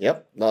Good. sense?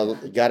 Yep. No,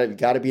 you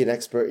gotta be an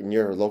expert in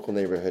your local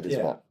neighborhood as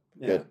Yeah. well.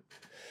 Yeah. Good.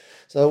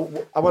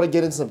 So I want to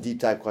get into some deep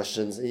dive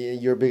questions.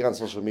 You're big on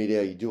social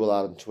media. You do a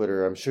lot on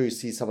Twitter. I'm sure you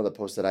see some of the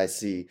posts that I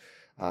see.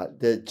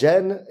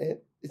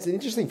 It's an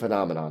interesting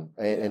phenomenon,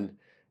 and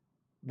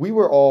we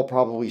were all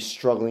probably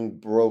struggling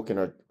broke in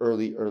our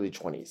early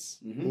 20s,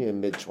 even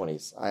mid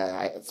 20s.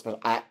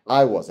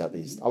 I was, at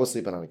least. I was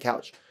sleeping on a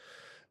couch.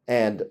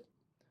 And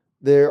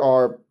there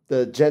are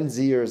the Gen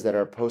Zers that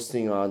are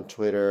posting on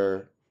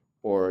Twitter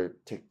or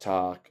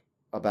TikTok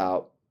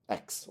about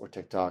X or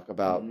TikTok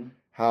about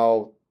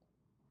how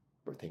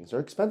things are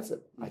expensive.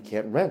 I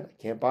can't rent.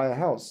 I can't buy a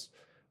house.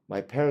 My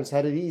parents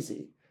had it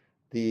easy.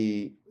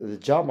 The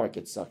job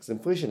market sucks.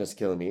 Inflation is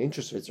killing me.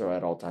 Interest rates are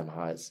at all-time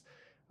highs.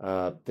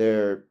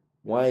 They're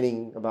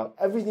whining about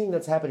everything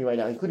that's happening right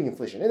now, including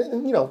inflation.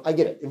 And I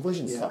get it.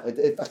 Inflation is tough.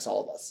 It affects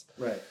all of us.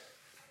 Right.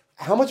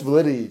 How much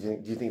validity do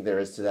you think there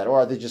is to that? Or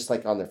are they just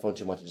like on their phone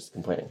too much and just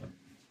complaining?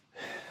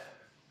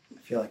 I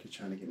feel like you're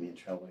trying to get me in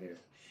trouble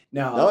here.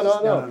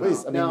 No,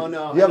 please. No.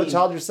 You have a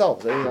child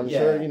yourself. I'm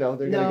sure they're going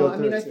to go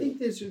through it. I think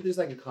there's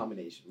like a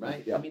combination,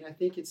 right? Yeah. I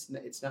think it's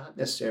not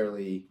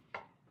necessarily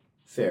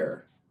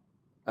fair.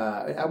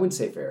 I wouldn't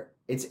say fair.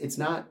 It's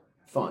not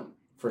fun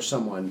for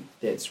someone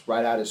that's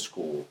right out of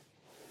school.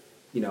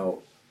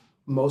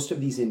 Most of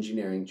these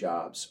engineering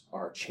jobs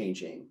are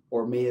changing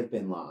or may have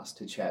been lost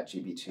to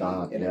ChatGPT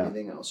and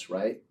everything else,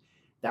 right?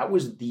 That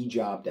was the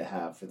job to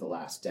have for the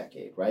last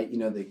decade, right?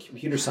 The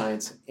computer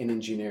science and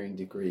engineering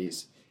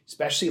degrees,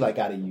 especially like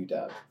out of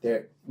UW,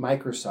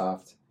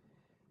 Microsoft,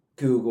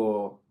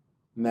 Google,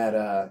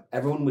 Meta,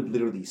 everyone would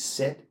literally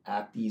sit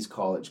at these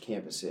college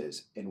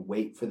campuses and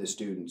wait for the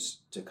students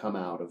to come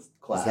out of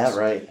class. Is that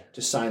right?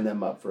 To sign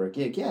them up for a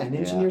gig. Yeah, and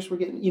engineers were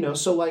getting,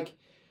 so like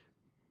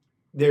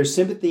there's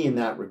sympathy in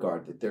that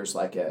regard that there's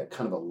like a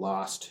kind of a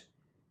lost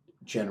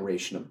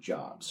generation of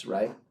jobs,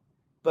 right?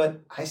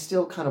 But I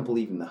still kind of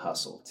believe in the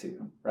hustle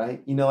too,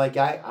 right? Like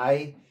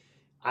I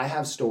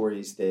have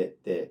stories that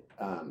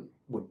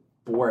would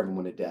bore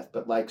everyone to death,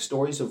 but like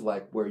stories of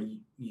like where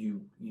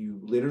you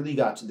literally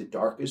got to the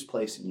darkest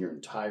place in your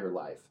entire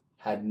life,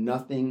 had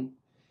nothing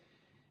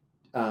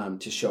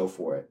to show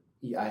for it.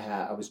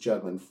 I was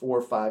juggling 4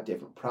 or 5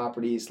 different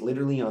properties,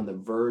 literally on the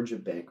verge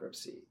of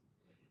bankruptcy,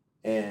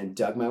 and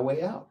dug my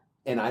way out.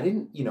 And I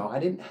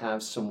didn't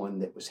have someone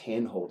that was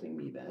hand holding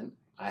me then.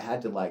 I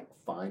had to like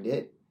find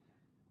it,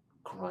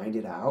 grind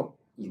it out,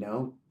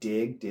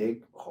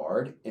 dig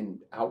hard and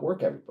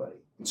outwork everybody.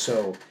 And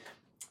so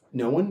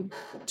no one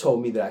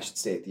told me that I should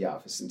stay at the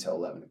office until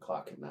 11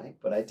 o'clock at night,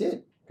 but I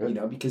did,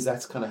 because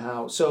that's kind of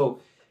how,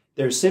 so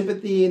there's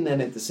sympathy. And then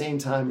at the same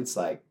time, it's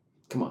like,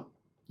 come on,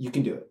 you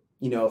can do it.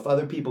 If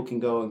other people can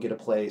go and get a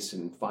place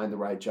and find the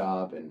right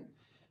job and,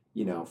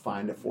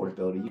 find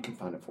affordability, you can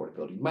find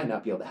affordability. You might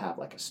not be able to have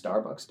like a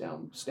Starbucks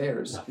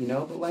downstairs,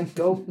 but like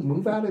go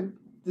move out of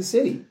the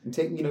city and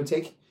take an Uber,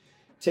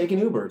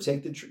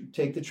 take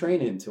the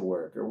train into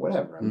work or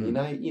whatever. I mean,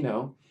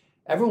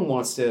 everyone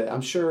wants to,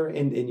 I'm sure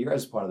in your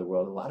guys' part of the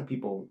world, a lot of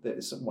people that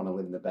want to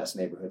live in the best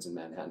neighborhoods in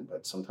Manhattan,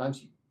 but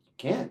sometimes you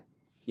can't,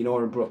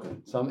 or in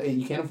Brooklyn.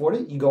 You can't afford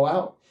it, you go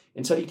out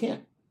until you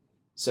can.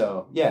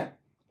 So yeah,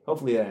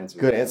 hopefully that answers.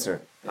 Good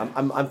answer. Yeah.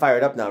 I'm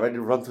fired up now, ready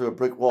to run through a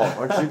brick wall.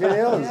 Aren't you,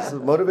 Danielle? This is a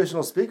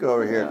motivational speaker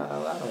over here.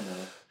 I don't know.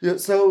 Yeah,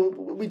 so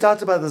we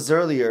talked about this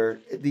earlier.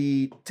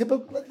 The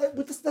typical,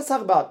 let's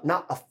talk about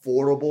not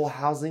affordable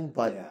housing,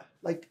 but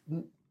like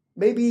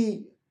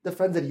maybe the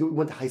friends that you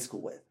went to high school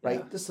with,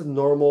 right? Yeah. Just the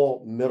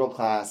normal middle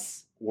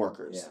class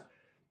workers. Yeah.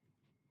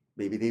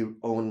 Maybe they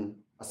own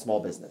a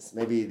small business.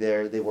 Maybe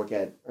they work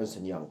at Ernst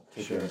 & Young,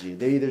 KPMG. Sure.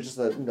 Maybe they're just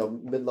a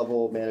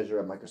mid-level manager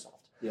at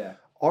Microsoft. Yeah.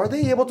 Are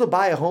they able to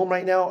buy a home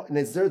right now? And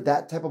is there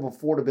that type of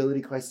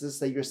affordability crisis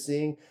that you're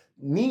seeing?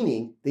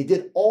 Meaning they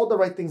did all the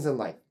right things in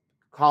life.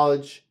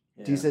 College,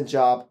 decent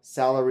job,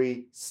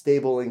 salary,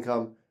 stable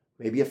income,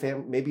 maybe a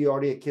family, maybe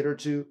already a kid or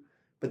two,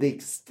 but they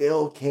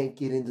still can't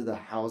get into the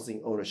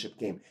housing ownership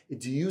game.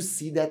 Do you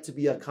see that to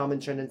be a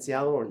common trend in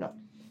Seattle or no?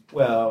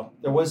 Well,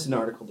 there was an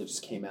article that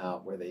just came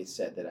out where they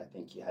said that I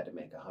think you had to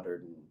make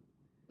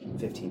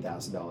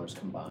 $115,000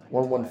 combined.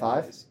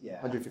 115? Yeah.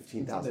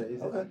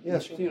 115,000. Okay. Yeah,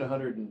 between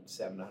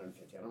 107 and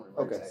 150. I don't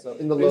remember. Okay, exactly. So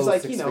in the low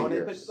like, six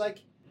figures.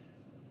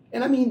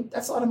 And I mean,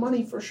 that's a lot of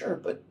money for sure,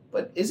 but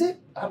is it?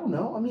 I don't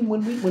know. I mean,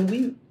 when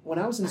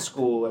I was in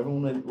school,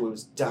 everyone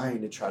was dying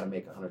to try to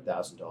make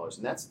 $100,000,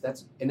 and that's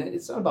and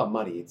it's not about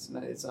money. It's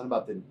not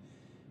about the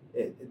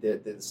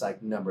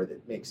like number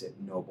that makes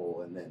it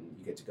noble, and then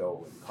you get to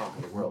go and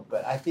conquer the world.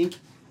 But I think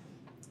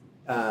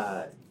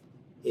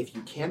if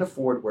you can't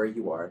afford where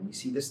you are, and we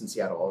see this in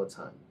Seattle all the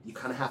time, you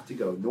kind of have to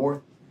go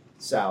north,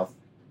 south,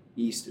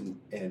 east,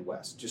 and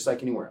west, just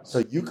like anywhere else. So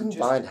you can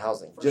find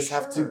housing. Just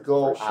have to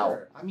go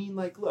out. I mean,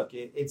 like, look,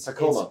 it's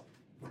Tacoma.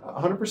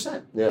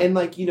 100%. Yeah. And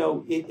like,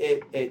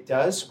 it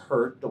does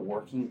hurt the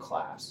working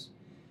class.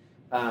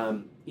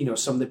 Some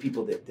of the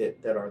people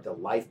that are the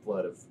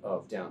lifeblood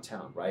of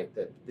downtown, right?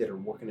 That are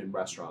working in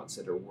restaurants,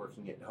 that are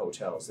working at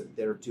hotels, that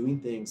are doing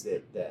things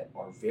that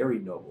are very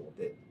noble,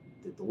 that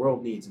the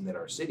world needs and that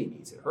our city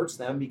needs. It hurts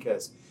them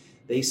because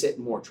they sit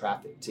in more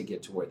traffic to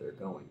get to where they're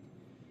going.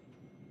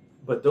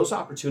 But those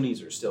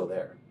opportunities are still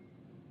there.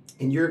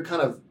 And you're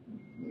kind of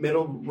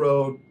middle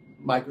road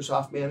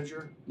Microsoft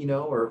manager,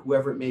 or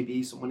whoever it may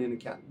be, someone in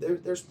account.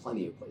 There's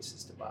plenty of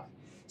places to buy.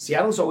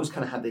 Seattle's always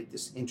kind of had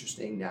this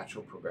interesting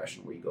natural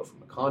progression where you go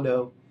from a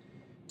condo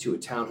to a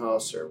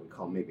townhouse, or we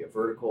call it maybe a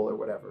vertical or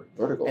whatever.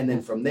 Vertical. And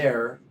then from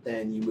there,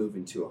 then you move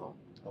into a home.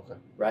 Okay.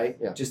 Right?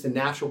 Yeah. Just the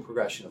natural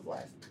progression of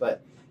life.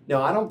 But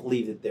no, I don't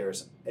believe that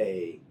there's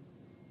I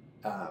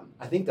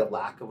think the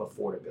lack of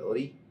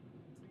affordability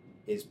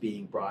is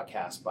being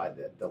broadcast by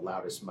the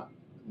loudest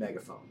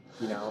megaphone.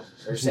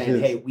 They're saying,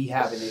 "Hey, we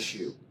have an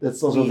issue." That's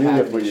social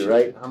media for you,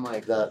 right? I'm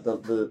like,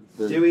 the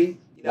do we?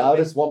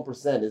 loudest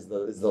 1% is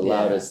the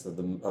loudest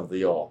of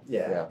the all.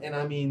 Yeah. And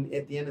I mean,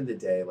 at the end of the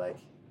day, like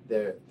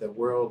the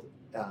world,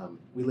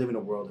 we live in a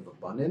world of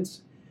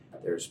abundance.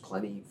 There's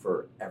plenty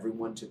for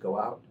everyone to go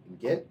out and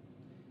get,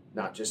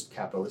 not just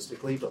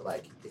capitalistically, but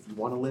like if you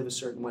want to live a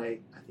certain way,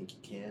 I think you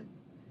can.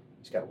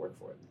 You just got to work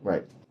for it.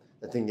 Right.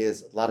 The thing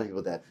is, a lot of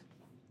people that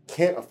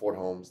can't afford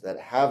homes, that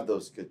have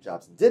those good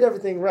jobs, and did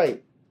everything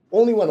right,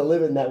 only want to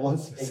live in that one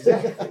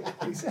specific.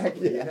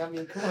 Exactly. Yeah. And I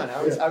mean, come on.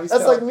 I was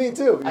That's like me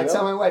too. I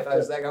tell my wife, I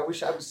was like, I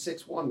wish I was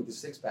 6'1" with a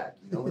 6-pack,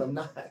 but I'm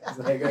not. It's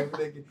like,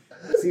 it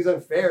seems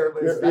unfair,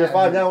 but you're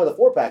 5'9" with a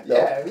 4-pack,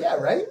 though. Yeah,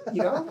 right?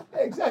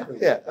 Exactly.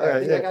 Yeah, all right. I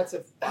think I got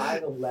to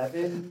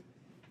 5'11".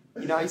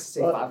 I used to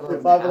say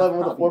 5'11". 5'11"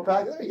 with a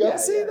 4-pack? There you go.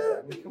 See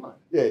that? I mean, come on.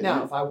 Yeah,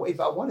 now, if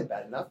I wanted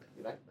bad enough,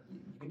 you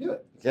can do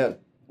it. You can.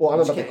 Well, I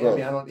don't know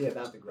about the growth.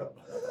 Not the growth.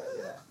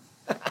 Yeah.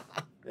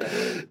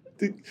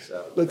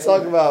 So, let's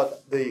talk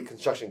about the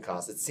construction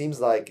costs. It seems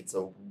like it's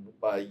a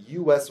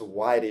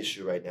U.S.-wide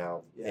issue right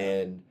now,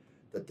 and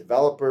from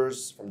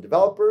developers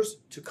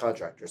to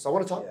contractors. So I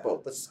want to talk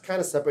both. Let's kind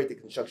of separate the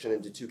construction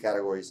into two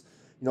categories.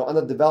 On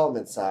the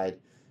development side,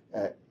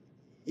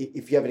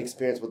 if you have an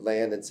experience with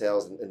land and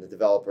sales and the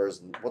developers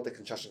and what the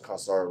construction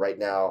costs are right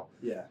now,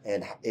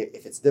 and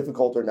if it's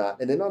difficult or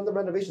not, and then on the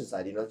renovation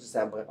side, just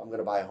say I'm going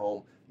to buy a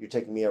home. You're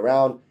taking me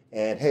around,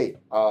 and hey,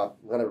 I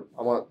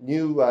want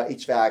new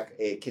HVAC,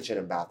 a kitchen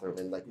and bathroom,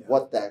 and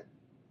what that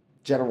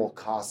general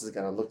cost is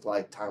going to look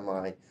like,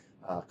 timeline,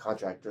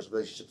 contractors,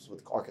 relationships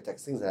with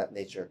architects, things of that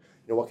nature.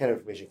 What kind of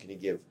information can you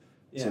give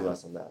to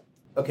us on that?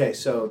 Okay,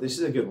 so this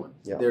is a good one.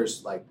 Yeah.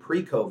 There's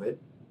pre-COVID,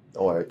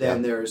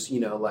 then there's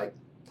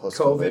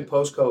post-COVID.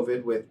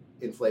 Post-COVID with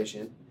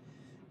inflation.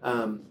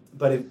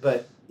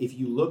 But if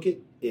you look at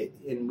it,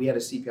 and we had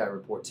a CPI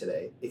report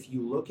today, if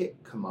you look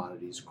at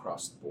commodities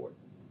across the board,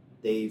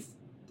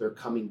 they're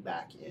coming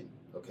back in.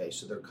 Okay,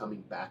 so they're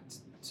coming back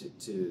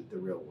to the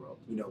real world.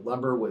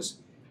 Lumber was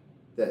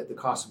the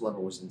cost of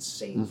lumber was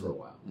insane for a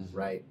while,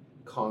 right?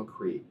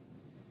 Concrete,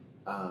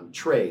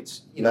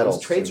 trades,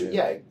 metals, trades.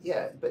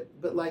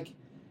 But like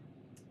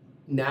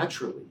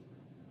naturally,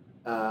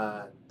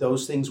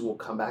 those things will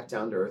come back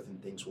down to earth,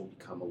 and things will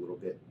become a little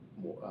bit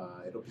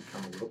more. It'll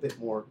become a little bit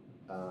more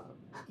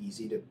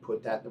easy to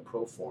put that in a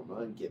pro forma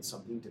and get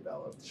something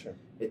developed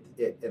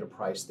at a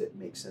price that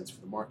makes sense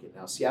for the market.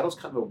 Now, Seattle's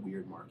kind of a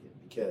weird market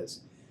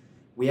because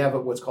we have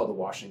what's called the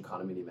Washington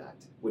Condominium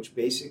Act, which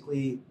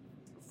basically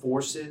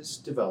forces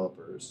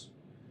developers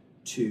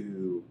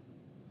to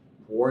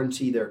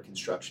warranty their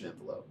construction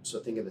envelope. So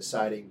think of the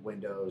siding,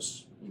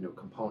 windows,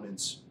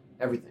 components,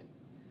 everything,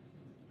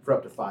 for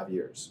up to 5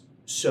 years.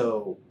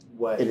 So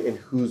what? And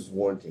who's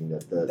warranting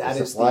that?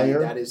 The supplier?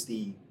 That is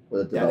the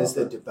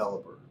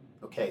developer.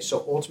 Okay,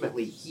 so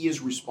ultimately he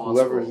is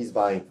responsible. Whoever he's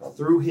buying from,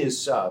 through his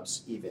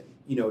subs, even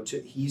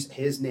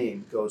his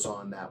name goes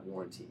on that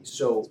warranty.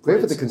 So it's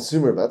great for the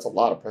consumer, but that's a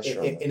lot of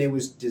pressure. And it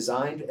was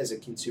designed as a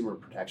consumer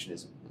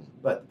protectionism,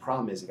 but the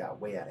problem is it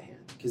got way out of hand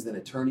because then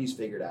attorneys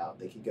figured out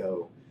they could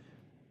go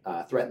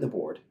threaten the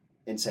board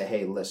and say,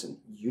 "Hey, listen,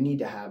 you need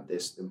to have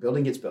this. The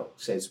building gets built.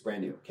 Say it's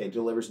brand new. Okay,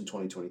 delivers in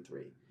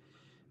 2023."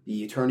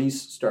 The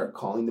attorneys start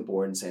calling the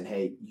board and saying,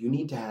 "Hey, you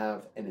need to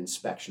have an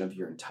inspection of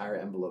your entire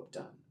envelope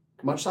done."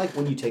 Much like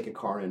when you take a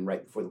car in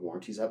right before the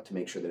warranty's up to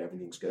make sure that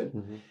everything's good.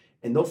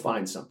 And they'll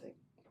find something.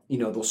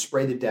 They'll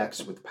spray the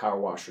decks with the power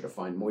washer to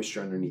find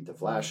moisture underneath the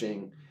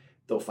flashing.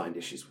 They'll find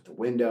issues with the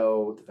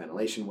window, the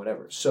ventilation,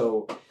 whatever.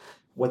 So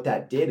what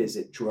that did is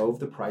it drove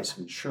the price of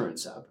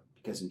insurance up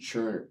because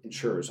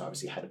insurers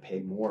obviously had to pay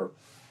more.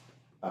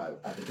 The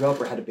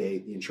developer had to pay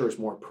the insurers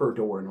more per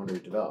door in order to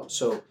develop.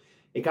 So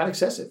it got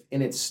excessive,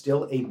 and it's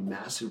still a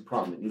massive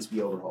problem. It needs to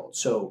be overhauled.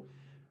 So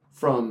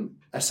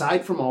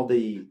aside from all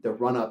the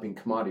run up in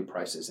commodity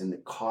prices and the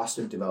cost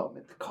of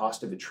development, the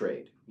cost of a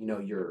trade,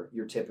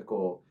 your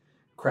typical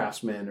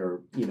craftsman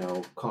or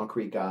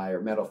concrete guy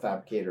or metal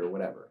fabricator or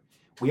whatever,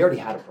 we already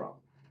had a problem.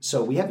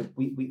 So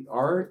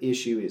our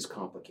issue is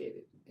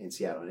complicated in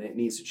Seattle, and it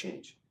needs to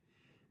change.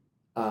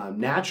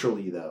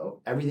 Naturally,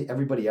 though,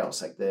 everybody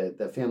else, like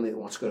the family that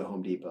wants to go to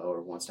Home Depot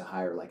or wants to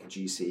hire like a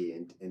GC,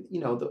 and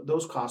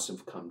those costs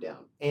have come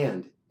down.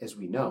 And as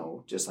we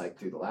know, just like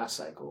through the last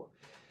cycle,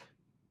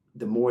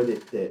 the more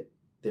that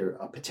there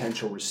a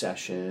potential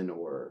recession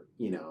or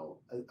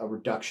a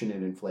reduction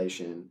in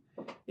inflation,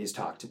 is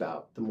talked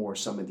about, the more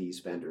some of these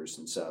vendors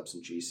and subs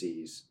and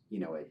GCs,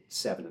 at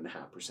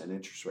 7.5%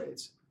 interest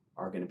rates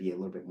are going to be a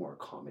little bit more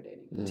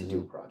accommodating to do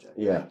a project.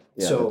 Yeah. Right?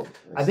 Yeah. So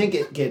I think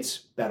it gets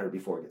better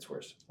before it gets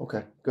worse.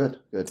 Okay. Good.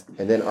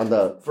 And then on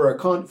the for a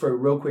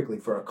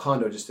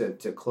condo, just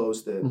to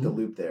close the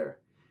loop there,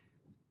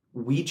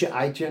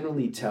 I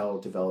generally tell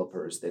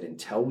developers that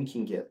until we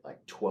can get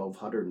like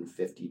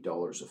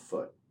 $1,250 a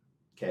foot,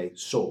 okay,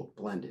 sold,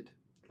 blended,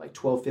 like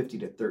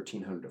 $1,250 to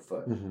 $1,300 a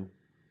foot.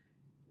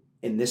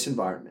 In this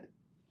environment,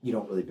 you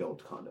don't really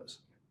build condos.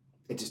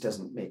 It just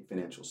doesn't make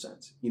financial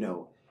sense.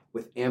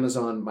 With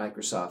Amazon,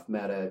 Microsoft,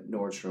 Meta,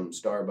 Nordstrom,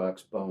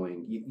 Starbucks,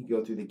 Boeing, you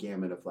go through the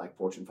gamut of like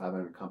Fortune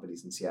 500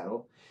 companies in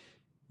Seattle.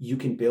 You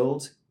can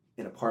build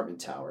an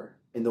apartment tower,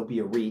 and there'll be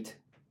a REIT,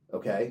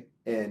 okay,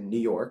 in New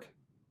York,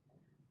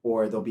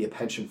 or there'll be a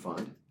pension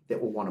fund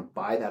that will want to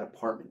buy that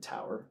apartment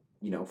tower,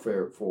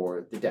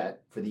 for the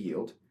debt, for the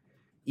yield,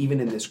 even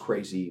in this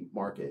crazy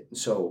market. And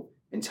so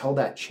until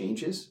that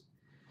changes,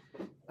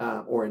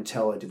 or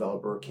until a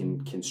developer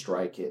can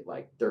strike it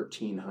like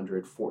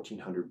 $1,300,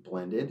 $1,400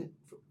 blended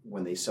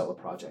when they sell a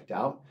project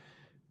out,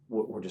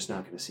 we're just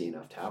not going to see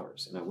enough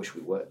towers. And I wish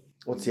we would.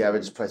 What's the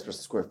average price per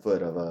square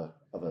foot of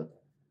a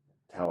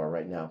tower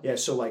right now? Yeah,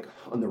 so like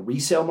on the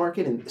resale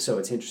market, and so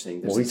it's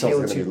interesting. There's resale's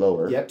going to be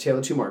lower. Yep,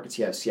 tailored two markets.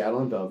 Yeah, Seattle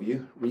and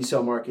Bellevue.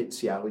 Resale market in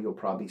Seattle, you'll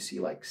probably see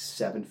like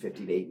 $750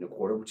 to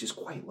 $8.25, which is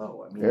quite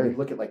low. I mean, you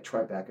look at like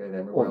Tribeca and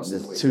everywhere else.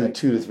 It's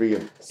two to three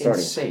starting.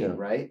 Insane,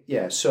 right?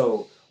 Yeah.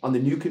 So on the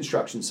new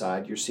construction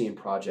side, you're seeing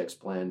projects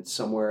blend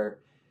somewhere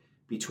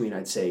between,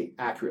 I'd say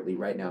accurately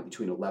right now,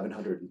 between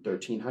 $1,100 and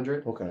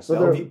 $1,300. Okay,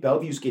 so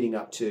Bellevue's getting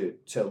up to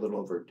a little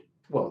over.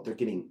 Well, they're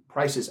getting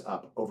prices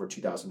up over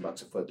 $2,000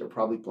 a foot. They're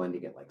probably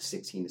blending at like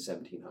 $1,600 to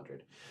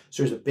 $1,700.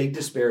 So there's a big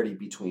disparity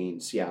between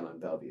Seattle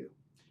and Bellevue,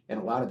 and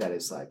a lot of that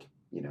is like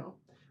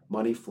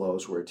money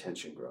flows where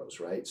attention grows,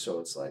 right? So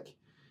it's like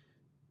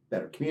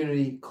better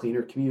community,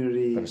 cleaner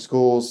community, better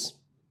schools.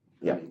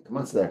 Yeah, come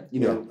on, it's there.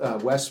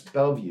 West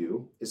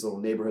Bellevue is a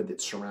little neighborhood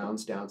that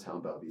surrounds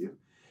downtown Bellevue.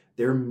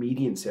 Their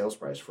median sales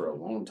price for a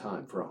long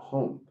time for a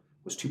home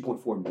was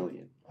 $2.4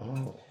 million.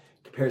 Oh.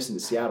 Comparison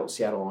to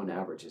Seattle on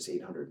average is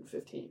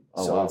 $815.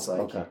 Oh, so wow. it's like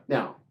okay.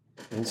 Now.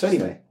 So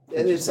anyway,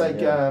 it's like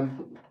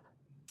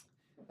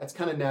that's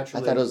kind of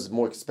naturally. I thought it was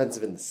more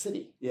expensive in the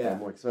city. Yeah,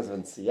 more expensive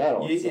in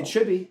Seattle. It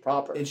should be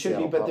proper. It should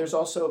be, but there's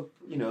also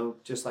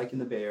just like in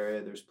the Bay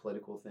Area, there's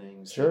political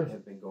things that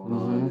have been going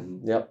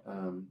on,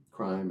 and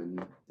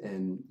crime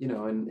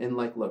and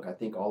like look, I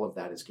think all of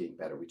that is getting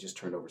better. We just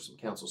turned over some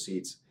council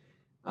seats.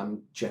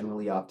 I'm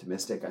generally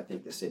optimistic. I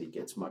think the city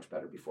gets much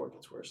better before it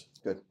gets worse.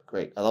 Good,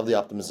 great. I love the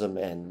optimism,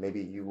 and maybe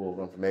you will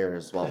run for mayor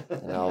as well.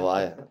 And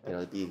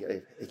I'll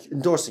be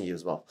endorsing you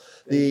as well.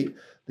 The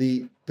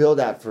build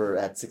out for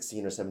at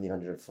 1,600 or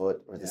 1,700 a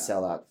foot, or the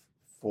sellout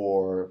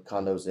for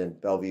condos in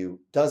Bellevue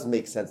does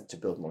make sense to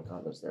build more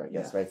condos there, I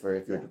guess, right? For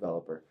if you're a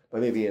developer,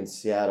 but maybe in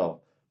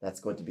Seattle, that's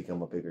going to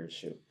become a bigger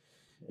issue.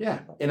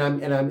 Yeah, and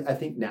I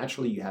think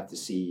naturally you have to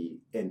see,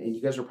 and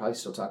you guys are probably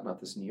still talking about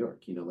this in New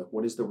York. Like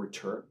what does the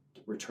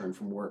return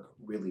from work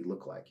really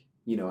look like?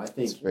 I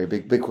think it's a very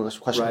big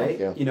question, right?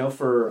 Mark,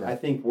 yeah. I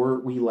think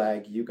we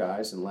lag you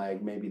guys and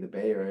lag maybe the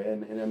Bay Area,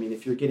 and I mean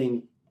if you're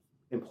getting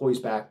employees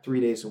back 3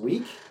 days a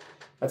week,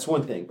 that's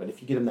one thing. But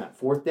if you get them that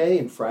fourth day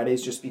and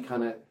Fridays just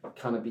kind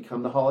of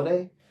become the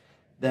holiday,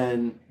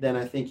 then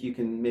I think you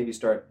can maybe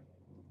start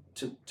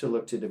to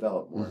look to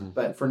develop more.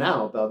 But for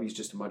now, Bellevue's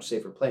just a much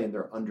safer play, and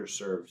they're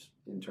underserved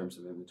in terms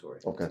of inventory.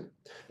 Okay.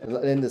 And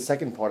then the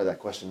second part of that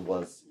question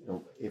was,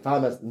 if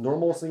I'm a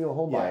normal single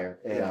home buyer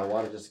and I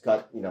want to just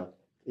gut,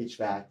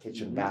 HVAC,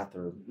 kitchen,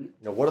 bathroom,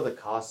 what are the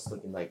costs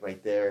looking like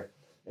right there?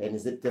 And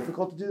is it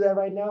difficult to do that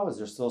right now? Is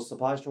there still a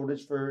supply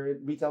shortage for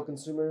retail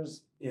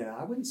consumers? Yeah,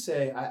 I wouldn't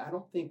say, I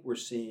don't think we're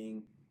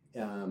seeing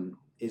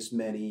as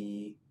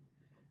many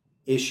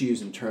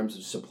issues in terms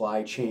of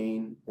supply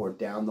chain or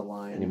down the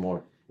line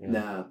anymore. Yeah.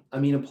 Nah, I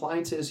mean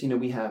appliances.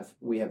 We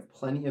have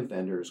plenty of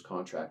vendors,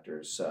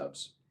 contractors,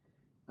 subs.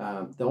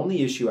 The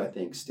only issue I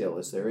think still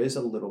is there is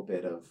a little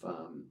bit of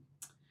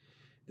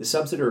the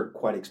subs that are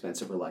quite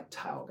expensive are like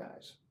tile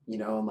guys.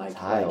 And like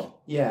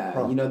tile.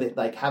 That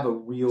like have a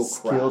real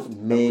skilled craft,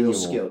 manual. a real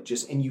skill.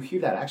 And you hear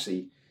that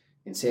actually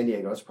in San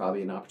Diego. It's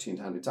probably an opportune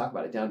time to talk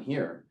about it. Down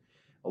here,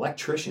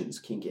 electricians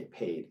can get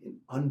paid an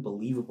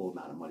unbelievable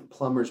amount of money.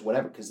 Plumbers,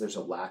 whatever, because there's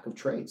a lack of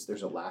trades.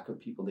 There's a lack of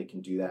people that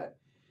can do that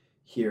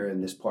here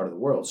in this part of the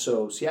world.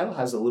 So Seattle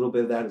has a little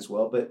bit of that as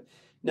well. But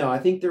no, I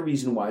think the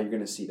reason why you're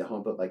going to see the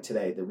home, but like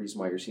today, the reason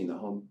why you're seeing the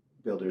home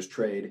builders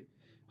trade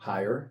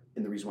higher,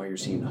 and the reason why you're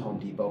seeing the Home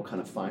Depot kind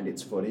of find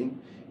its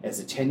footing as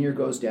the 10-year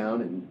goes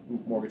down and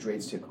mortgage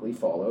rates typically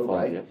follow,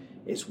 right? Yeah.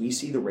 As we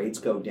see the rates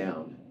go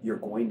down, you're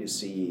going to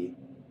see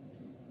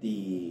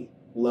the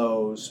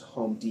Lowe's,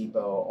 Home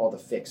Depot, all the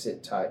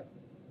fix-it type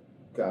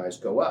guys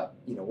go up.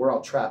 We're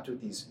all trapped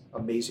with these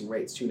amazing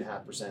rates,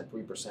 2.5%,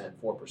 3%,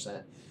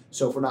 4%.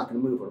 So if we're not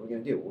going to move, what are we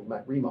going to do? We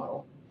might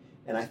remodel.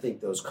 And I think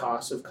those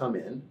costs have come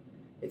in.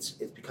 It's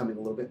becoming a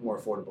little bit more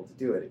affordable to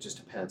do it. It just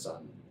depends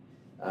on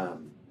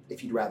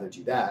if you'd rather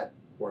do that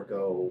or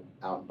go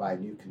out and buy a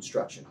new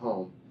construction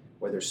home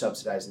where they're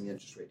subsidizing the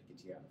interest rate to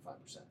get you down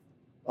to 5%.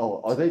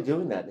 Oh, are they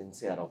doing that in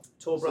Seattle?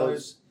 Toll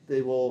Brothers.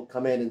 They will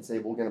come in and say,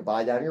 we're going to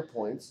buy down your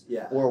points.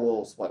 Yeah. Or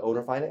we'll,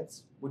 owner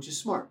finance? Which is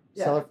smart.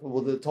 Yeah. Seller,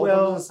 will the Toll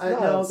Brothers?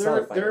 No,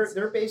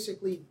 they're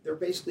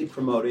basically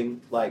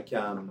promoting like,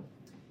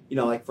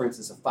 like for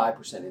instance, a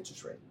 5%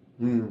 interest rate.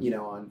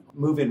 On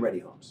move-in ready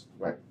homes.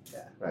 Right.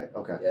 Yeah. Right.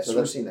 Okay. Yeah. So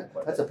we've seen that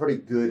quite a bit. That's a pretty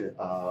good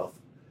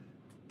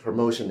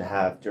promotion to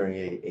have during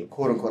a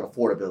quote-unquote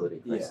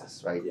affordability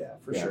crisis, right? Yeah,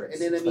 for sure. And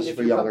then especially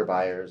for younger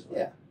buyers.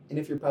 Yeah. And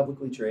if you're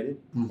publicly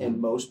traded,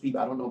 and most people,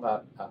 I don't know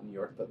about out in New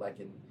York, but like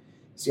in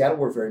Seattle,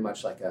 we're very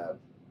much like the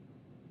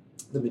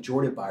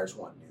majority of buyers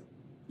want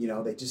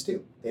new. They just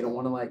do. They don't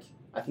want to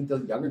I think the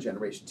younger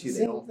generation too.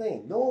 Same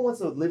thing. No one wants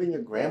to live in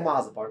your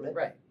grandma's apartment.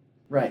 Right.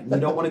 Right. You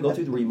don't want to go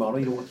through the remodel.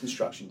 You don't want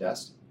construction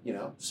dust.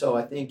 So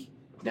I think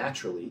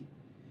naturally,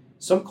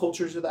 some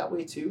cultures are that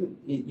way too.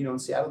 In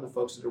Seattle, the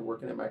folks that are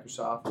working at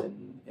Microsoft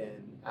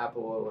and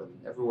Apple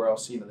and everywhere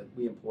else, that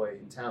we employ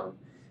in town,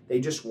 they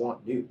just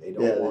want new. They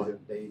don't want.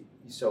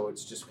 So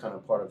it's just kind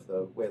of part of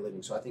the way of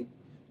living. So I think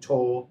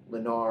Toll,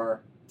 Lennar,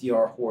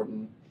 DR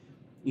Horton,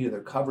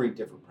 they're covering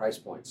different price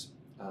points,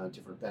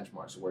 different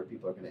benchmarks of where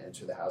people are going to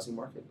enter the housing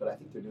market. But I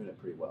think they're doing it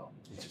pretty well.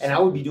 And I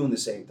would be doing the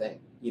same thing.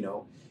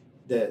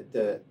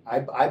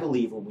 I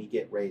believe when we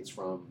get rates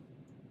from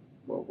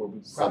we're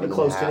probably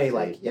close today,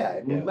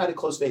 we might have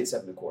closed today at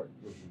 7.25.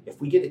 Mm-hmm.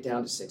 If we get it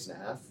down to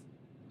 6.5,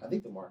 I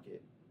think the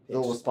market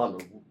they'll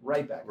respond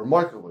right back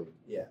remarkably.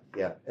 Yeah,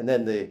 yeah, and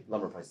then the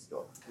lumber prices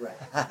go up.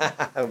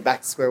 Right,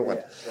 back to square one.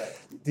 Yeah, right.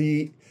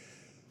 The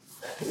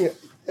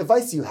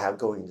advice you have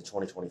going into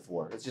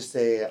 2024. Let's just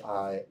say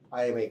I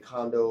am a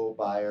condo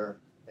buyer,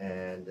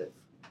 and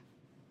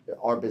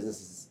our business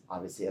is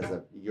obviously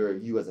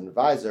you as an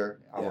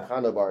advisor. I'm a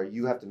condo buyer.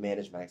 You have to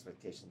manage my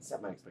expectations,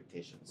 set my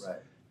expectations. Right.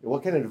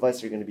 What kind of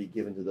advice are you going to be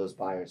given to those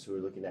buyers who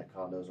are looking at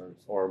condos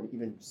or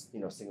even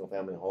single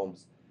family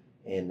homes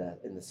in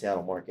the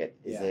Seattle market?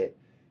 Is it,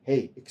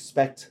 hey,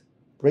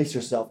 brace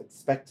yourself,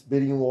 expect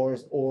bidding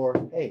wars,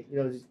 or hey,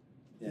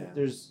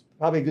 there's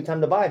probably a good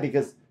time to buy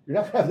because you're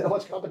not going to have that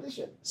much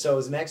competition. So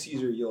as an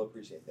ex-user, you'll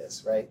appreciate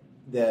this, right?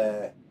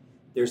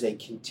 There's a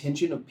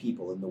contingent of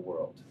people in the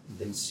world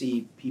that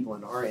see people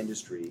in our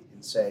industry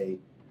and say,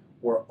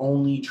 we're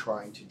only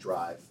trying to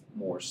drive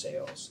more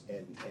sales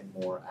and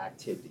more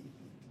activity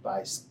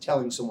by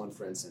telling someone,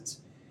 for instance,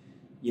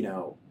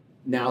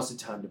 now's the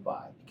time to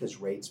buy because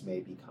rates may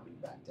be coming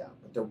back down.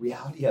 But the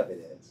reality of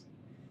it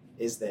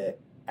is that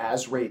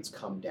as rates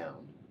come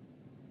down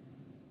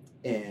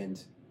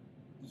and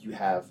you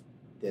have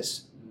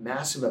this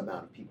massive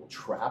amount of people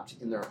trapped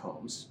in their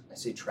homes, I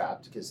say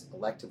trapped because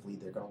electively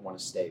they're going to want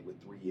to stay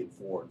with 3 and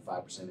 4 and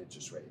 5%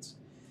 interest rates.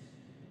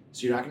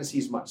 So you're not going to see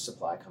as much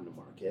supply come to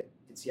market.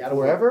 In Seattle,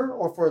 forever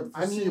or for the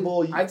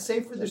foreseeable? I'd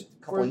say for this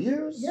couple of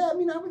years. Yeah,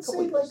 I would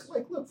say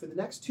look, for the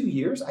next 2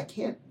 years, I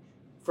can't,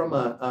 from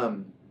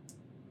a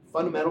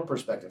fundamental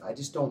perspective, I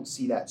just don't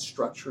see that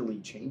structurally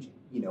changing.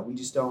 We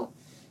just don't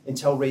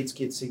until rates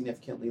get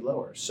significantly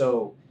lower.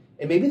 So,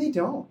 and maybe they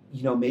don't.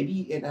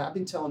 Maybe, and I've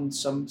been telling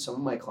some of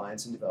my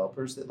clients and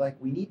developers that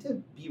we need to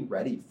be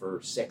ready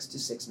for 6 to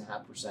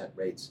 6.5%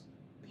 rates.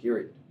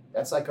 Period.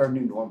 That's our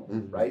new normal,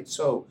 right?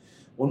 So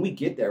when we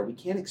get there, we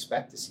can't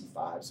expect to see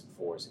 5s and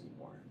 4s anymore.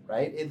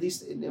 Right? At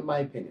least in my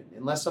opinion,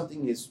 unless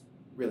something is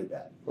really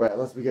bad. Right,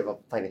 unless we get a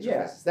financial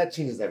crisis. That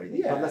changes everything.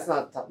 Yeah.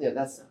 But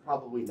that's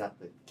probably not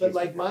the case.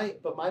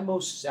 But my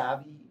most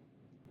savvy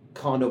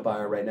condo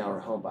buyer right now or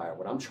home buyer,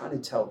 what I'm trying to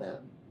tell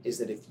them is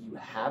that if you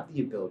have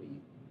the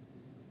ability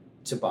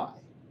to buy,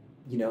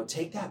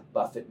 take that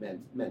Buffett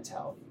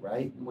mentality,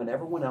 right? When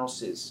everyone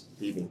else is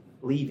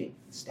leaving,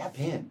 step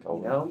in,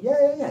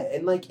 Yeah.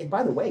 And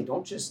by the way,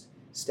 don't just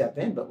step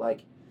in, but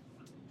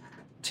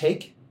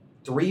take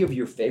 3 of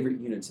your favorite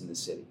units in the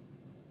city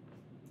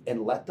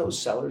and let those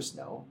sellers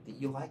know that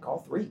you like all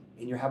 3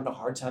 and you're having a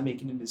hard time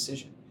making a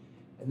decision,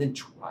 and then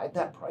drive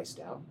that price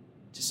down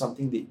to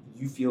something that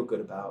you feel good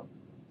about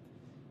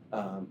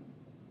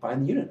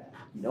buying the unit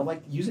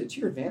at. Use it to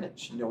your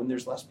advantage. When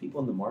there's less people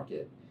in the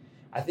market,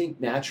 I think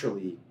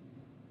naturally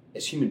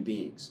as human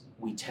beings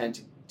we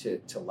tend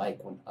to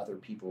like when other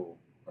people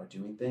are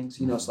doing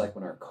things. It's like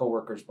when our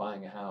coworkers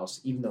buying a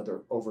house, even though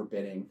they're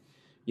overbidding.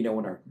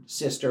 When our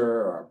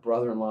sister or our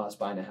brother-in-law is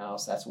buying a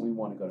house, that's when we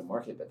want to go to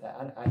market.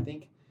 But I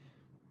think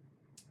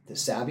the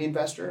savvy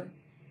investor,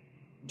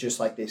 just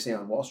like they say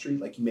on Wall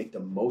Street, you make the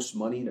most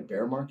money in a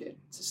bear market.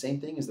 It's the same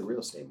thing as the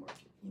real estate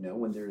market.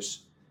 When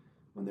there's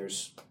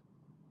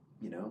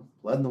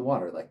blood in the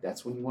water,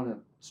 that's when you want to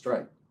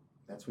strike.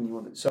 That's when you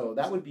want to. So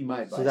that would be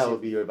my advice. So that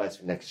would be your advice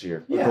for next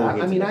year. Yeah,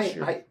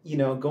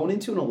 going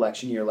into an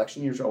election year.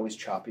 Election years are always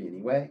choppy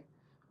anyway.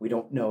 We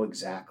don't know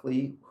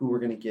exactly who we're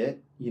going to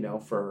get,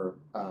 for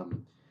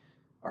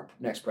our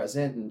next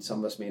president, and some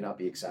of us may not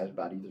be excited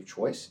about either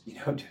choice,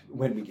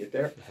 when we get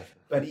there.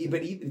 But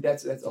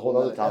that's a whole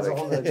other topic. That's a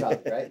whole other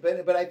topic,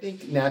 right? But I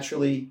think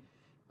naturally,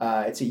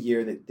 it's a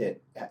year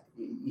that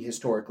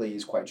historically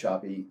is quite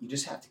choppy. You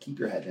just have to keep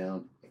your head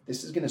down. If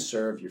this is going to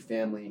serve your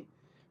family,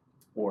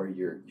 or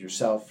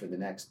yourself for the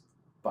next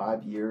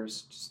 5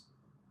 years, just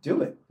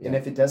do it. Yeah. And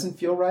if it doesn't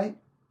feel right,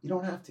 you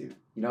don't have to.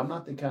 I'm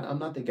not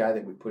the guy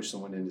that would push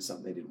someone into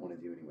something they didn't want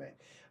to do anyway.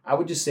 I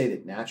would just say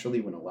that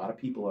naturally, when a lot of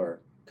people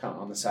are kind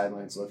of on the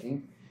sidelines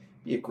looking,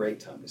 be a great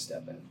time to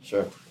step in.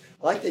 Sure.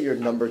 I like that you're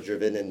number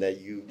driven and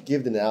that you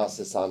give the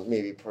analysis on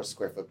maybe per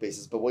square foot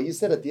basis. But what you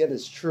said at the end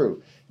is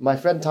true. My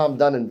friend Tom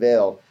Dunn in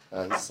Vail,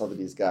 he's a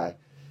Sotheby's guy,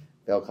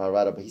 Vail,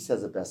 Colorado, but he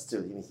says it best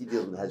too. He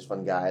deals with hedge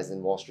fund guys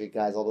and Wall Street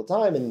guys all the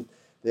time, and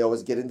they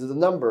always get into the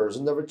numbers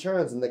and the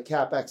returns and the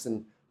capex,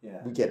 and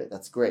we get it.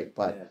 That's great.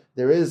 But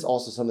there is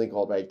also something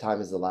called, right,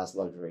 time is the last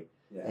luxury.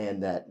 Yeah.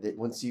 And that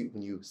when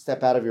you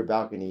step out of your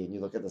balcony and you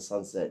look at the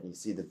sunset and you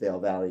see the Vail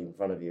Valley in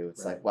front of you,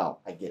 it's like, wow,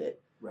 I get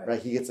it.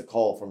 Right. He gets a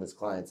call from his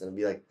clients and it'll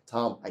be like,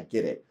 Tom, I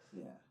get it.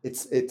 Yeah.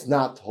 It's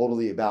not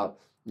totally about,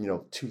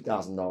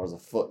 $2,000 a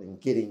foot and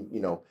getting,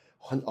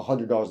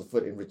 $100 a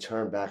foot in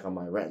return back on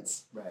my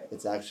rents. Right.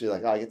 It's actually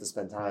like, I get to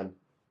spend time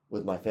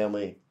with my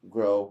family,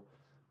 grow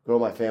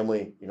my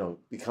family,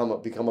 become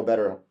a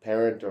better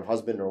parent or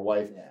husband or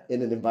wife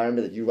in an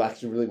environment that you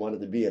actually really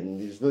wanted to be in.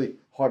 And it's really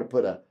hard to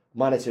put a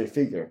monetary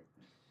figure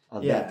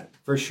on that. Yeah,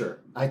 for sure.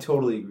 I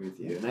totally agree with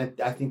you.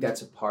 And I think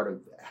that's a part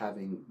of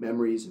having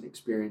memories and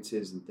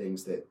experiences and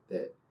things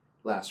that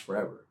last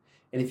forever.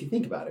 And if you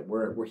think about it,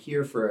 we're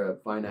here for a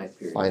finite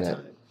period of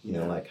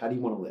time. Like, how do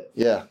you want to live?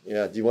 Yeah.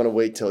 Do you want to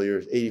wait till you're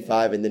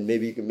 85 and then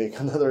maybe you can make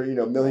another,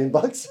 $1 million?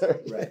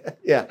 Right.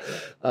 Yeah.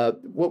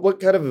 What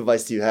kind of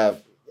advice do you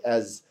have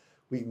as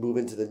we move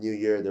into the new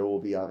year? There will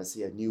be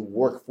obviously a new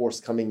workforce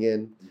coming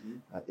in.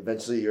 Mm-hmm.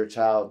 Eventually your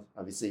child,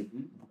 obviously,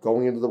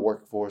 going into the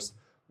workforce.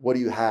 What do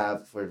you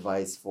have for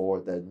advice for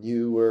the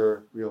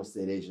newer real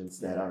estate agents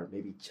that are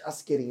maybe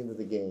just getting into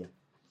the game?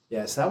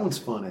 Yes, that one's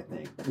fun, I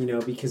think.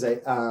 Because I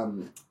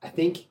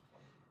think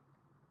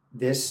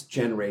this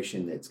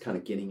generation that's kind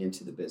of getting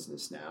into the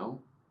business now,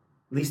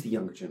 at least the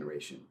younger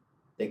generation,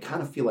 they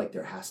kind of feel like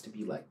there has to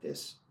be like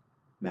this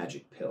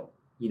magic pill.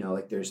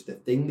 Like there's the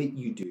thing that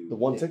you do. The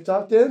one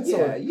TikTok dance?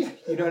 Yeah. You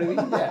know what I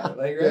mean? Yeah.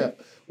 Like, right? Yeah.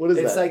 What is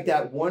it's that? Like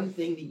that one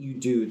thing that you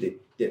do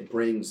that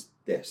brings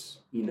this,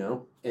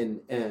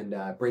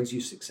 and brings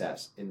you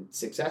success. And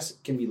success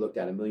can be looked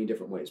at a million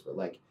different ways, but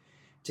like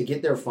to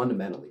get there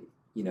fundamentally,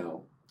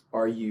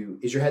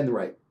 is your head in the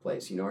right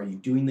place? Are you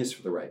doing this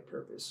for the right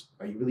purpose?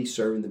 Are you really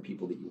serving the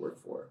people that you work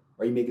for?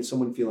 Are you making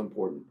someone feel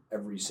important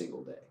every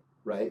single day?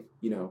 Right?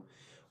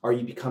 Are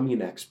you becoming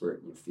an expert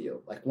in your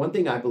field? Like one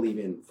thing I believe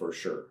in for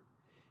sure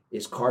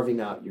is carving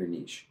out your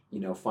niche,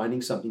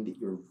 finding something that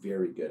you're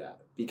very good at.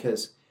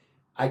 Because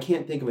I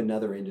can't think of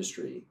another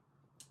industry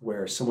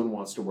where someone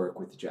wants to work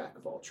with the jack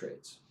of all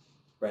trades,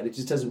 right? It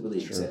just doesn't really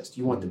exist.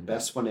 You want the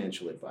best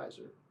financial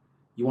advisor.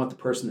 You want the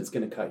person that's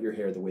going to cut your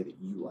hair the way that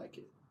you like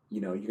it.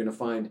 You're going to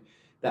find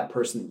that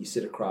person that you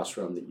sit across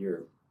from that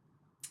you're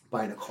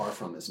buying a car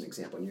from, as an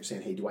example, and you're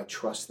saying, hey, do I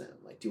trust them?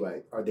 Like,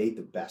 are they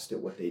the best at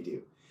what they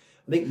do?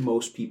 I think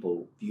most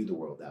people view the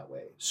world that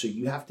way. So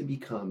you have to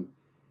become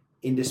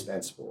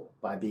indispensable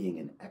by being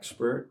an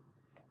expert,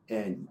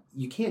 and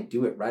you can't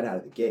do it right out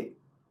of the gate.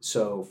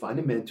 So find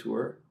a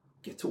mentor,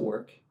 get to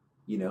work,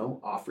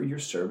 offer your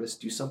service,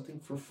 do something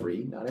for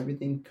free. Not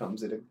everything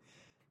comes at a,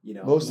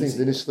 most things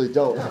initially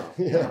don't.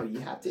 No, you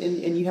have to,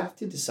 and you have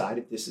to decide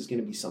if this is going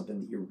to be something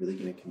that you're really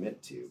going to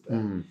commit to. But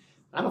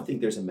I don't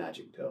think there's a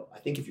magic pill. I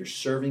think if you're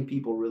serving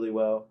people really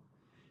well,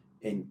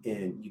 and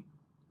you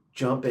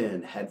jump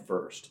in head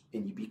first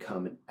and you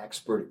become an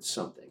expert at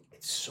something,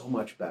 it's so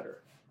much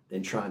better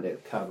than trying to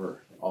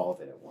cover all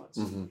of it at once.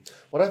 Mm-hmm.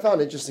 What I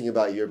found interesting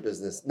about your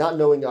business, not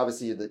knowing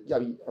obviously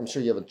I'm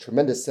sure you have a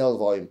tremendous sales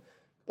volume,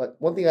 but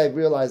one thing I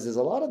realized is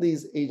a lot of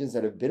these agents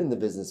that have been in the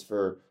business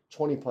for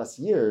 20 plus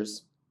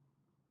years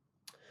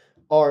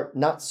are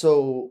not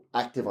so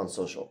active on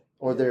social,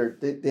 or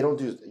they don't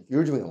do.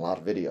 You're doing a lot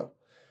of video.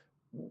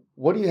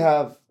 What do you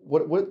have?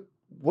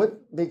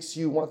 What makes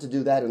you want to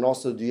do that? And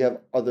also, do you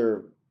have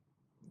other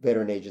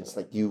veteran agents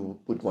like you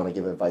would want to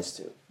give advice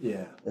to?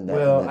 Yeah.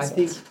 I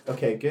think,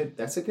 okay, good.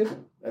 That's a good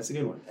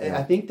one. Yeah.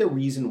 I think the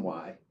reason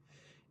why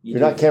you're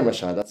not camera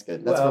shy. That's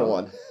good. That's for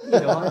one.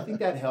 I think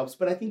that helps,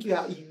 but I think you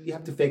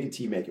have to fake it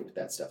till you make it with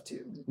that stuff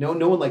too. No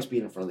one likes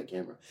being in front of the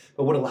camera.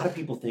 But what a lot of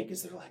people think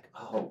is they're like,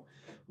 oh,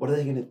 what are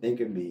they going to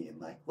think of me?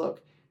 And like,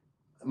 look,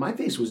 my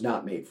face was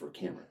not made for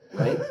camera,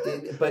 right?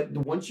 But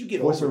once you get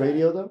voice over for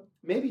radio that, though,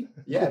 maybe,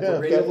 yeah,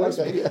 radio voice,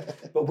 maybe.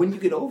 But when you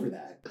get over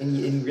that and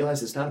you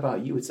realize it's not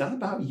about you, it's not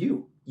about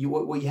you.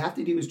 What you have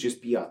to do is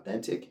just be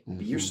authentic,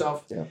 be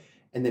yourself,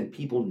 and then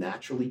people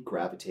naturally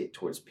gravitate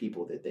towards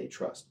people that they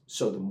trust.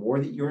 So the more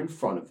that you're in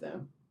front of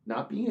them,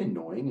 not being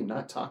annoying and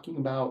not talking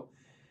about,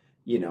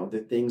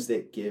 the things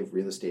that give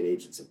real estate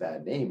agents a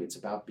bad name. It's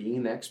about being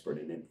an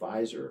expert, an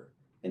advisor,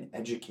 an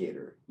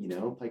educator.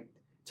 Like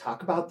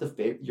talk about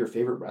your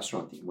favorite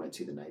restaurant that you went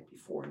to the night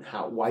before and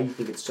why you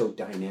think it's so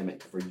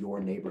dynamic for your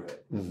neighborhood.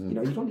 You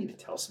don't need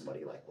to tell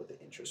somebody like what the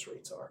interest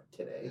rates are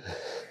today.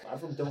 A lot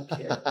of them don't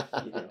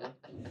care.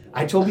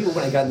 I told people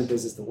when I got in the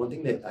business, the one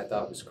thing that I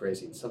thought was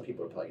crazy, and some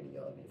people are probably gonna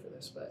yell at me for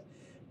this, but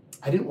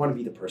I didn't want to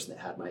be the person that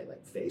had my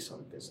face on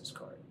a business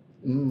card.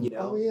 Mm. You know?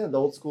 Oh yeah, the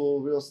old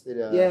school real estate.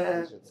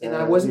 Agents. And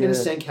I wasn't going to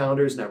send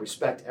calendars, and I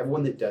respect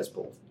everyone that does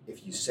both.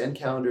 If you send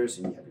calendars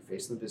and you have your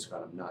face in the business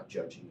card, I'm not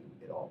judging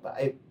you at all.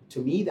 But to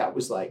me, that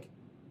was like,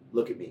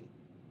 look at me.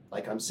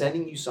 Like, I'm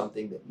sending you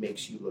something that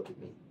makes you look at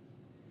me.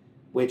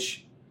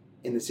 Which,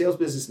 in the sales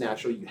business,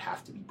 naturally, you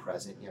have to be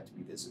present. You have to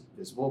be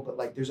visible. But,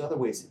 like, there's other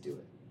ways to do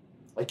it.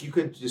 Like, you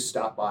could just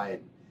stop by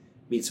and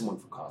meet someone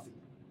for coffee.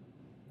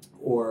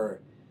 Or,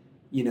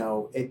 you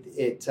know,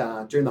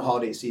 during the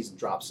holiday season,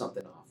 drop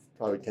something off.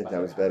 Probably 10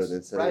 times better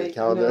than sending a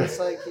calendar. You know, it's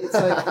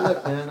like,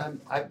 look,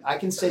 man, I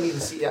can send you the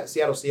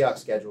Seattle Seahawks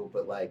schedule,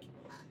 but like,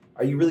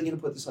 are you really going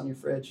to put this on your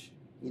fridge?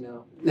 You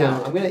know.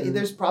 Now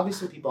there's probably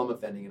some people I'm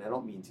offending, and I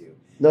don't mean to.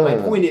 My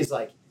point is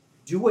like,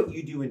 do what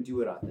you do and do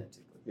it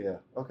authentically. Yeah.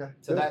 Okay.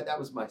 So that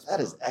was my. That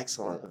is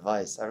excellent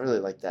advice. I really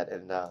like that,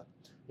 and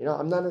you know,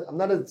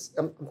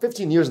 I'm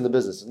 15 years in the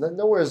business, and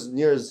nowhere as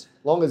near as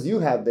long as you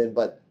have been,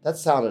 but that's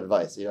sound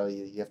advice. You know,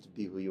 you have to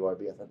be who you are,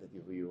 be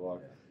authentically who you are.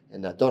 Yeah.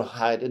 And don't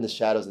hide in the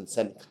shadows and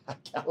send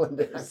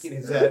calendars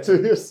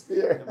to your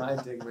sphere. Am I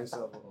digging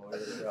myself a hole?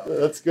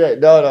 That's great.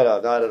 No,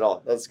 not at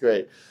all. That's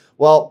great.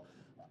 Well,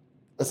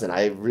 listen,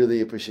 I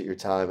really appreciate your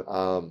time.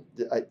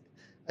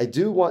 I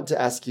do want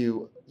to ask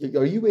you,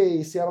 are you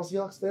a Seattle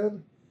Seahawks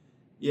fan?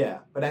 Yeah,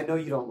 but I know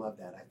you don't love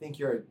that. I think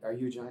are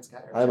you a Giants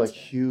guy? I'm a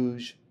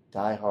huge,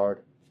 diehard,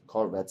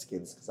 called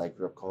Redskins, because I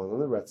grew up calling them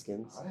the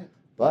Redskins. All right.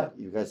 But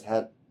you guys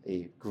had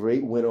a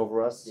great win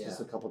over us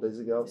just a couple days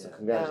ago, so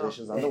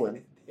congratulations on the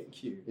win.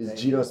 Thank you.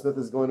 Geno Smith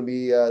is going to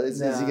be? Is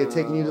he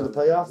taking you to the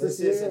playoffs this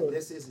year?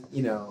 This isn't.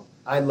 You know,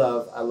 I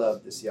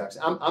love the Seahawks.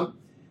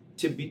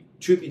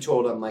 Truth be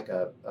told, I'm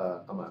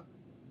a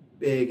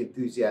big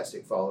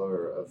enthusiastic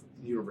follower of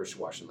the University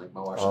of Washington. Like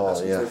my Washington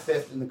Huskies, they're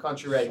fifth in the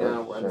country right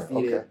now. We're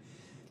undefeated. Okay.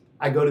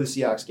 I go to the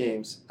Seahawks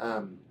games.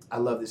 I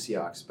love the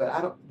Seahawks,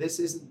 but this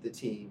isn't the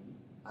team.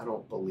 I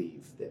don't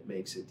believe that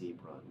makes a deep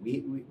run.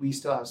 We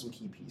still have some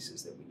key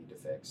pieces that we need to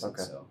fix.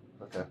 Okay. So,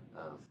 okay.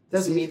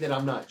 Doesn't mean that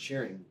I'm not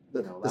cheering.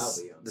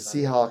 Loudly the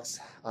Seahawks,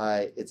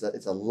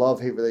 it's a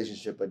love-hate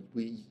relationship, but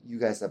you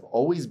guys have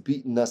always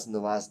beaten us in the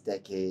last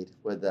decade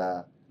with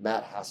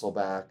Matt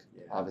Hasselbeck,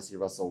 obviously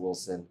Russell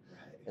Wilson,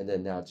 and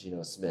then now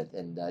Geno Smith,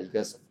 and you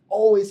guys have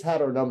always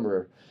had our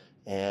number.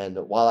 And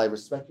while I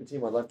respect your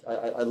team,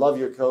 I love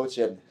your coach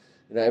and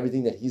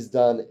everything that he's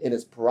done in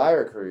his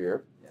prior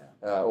career.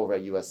 Over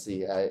at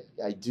USC,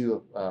 I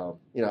do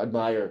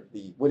admire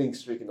the winning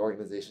streak and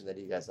organization that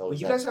you guys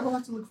always. Well, you guys have a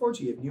lot to look forward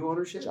to. You have new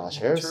ownership, Josh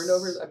Harris,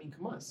 turnovers. I mean,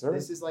 come on, sir.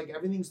 This is like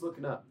everything's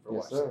looking up for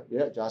Washington. Sir.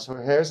 Yeah, Josh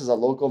Harris is a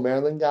local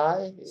Maryland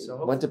guy.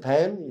 So went to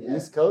Penn,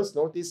 East Coast,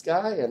 Northeast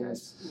guy, and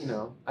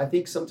I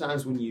think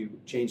sometimes when you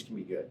change can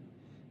be good,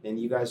 and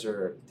you guys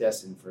are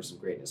destined for some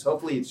greatness.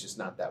 Hopefully, it's just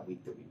not that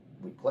week that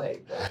we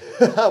play.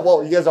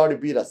 Well, you guys already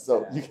beat us,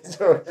 so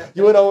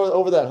you went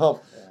over that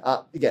hump.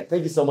 Again,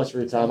 thank you so much for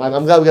your time.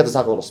 I'm glad we got to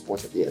talk a little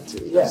sports at the end too.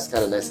 It's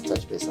kind of nice to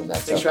touch base on that.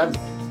 Thanks for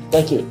having me.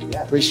 Thank you.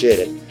 Yeah. Appreciate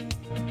it.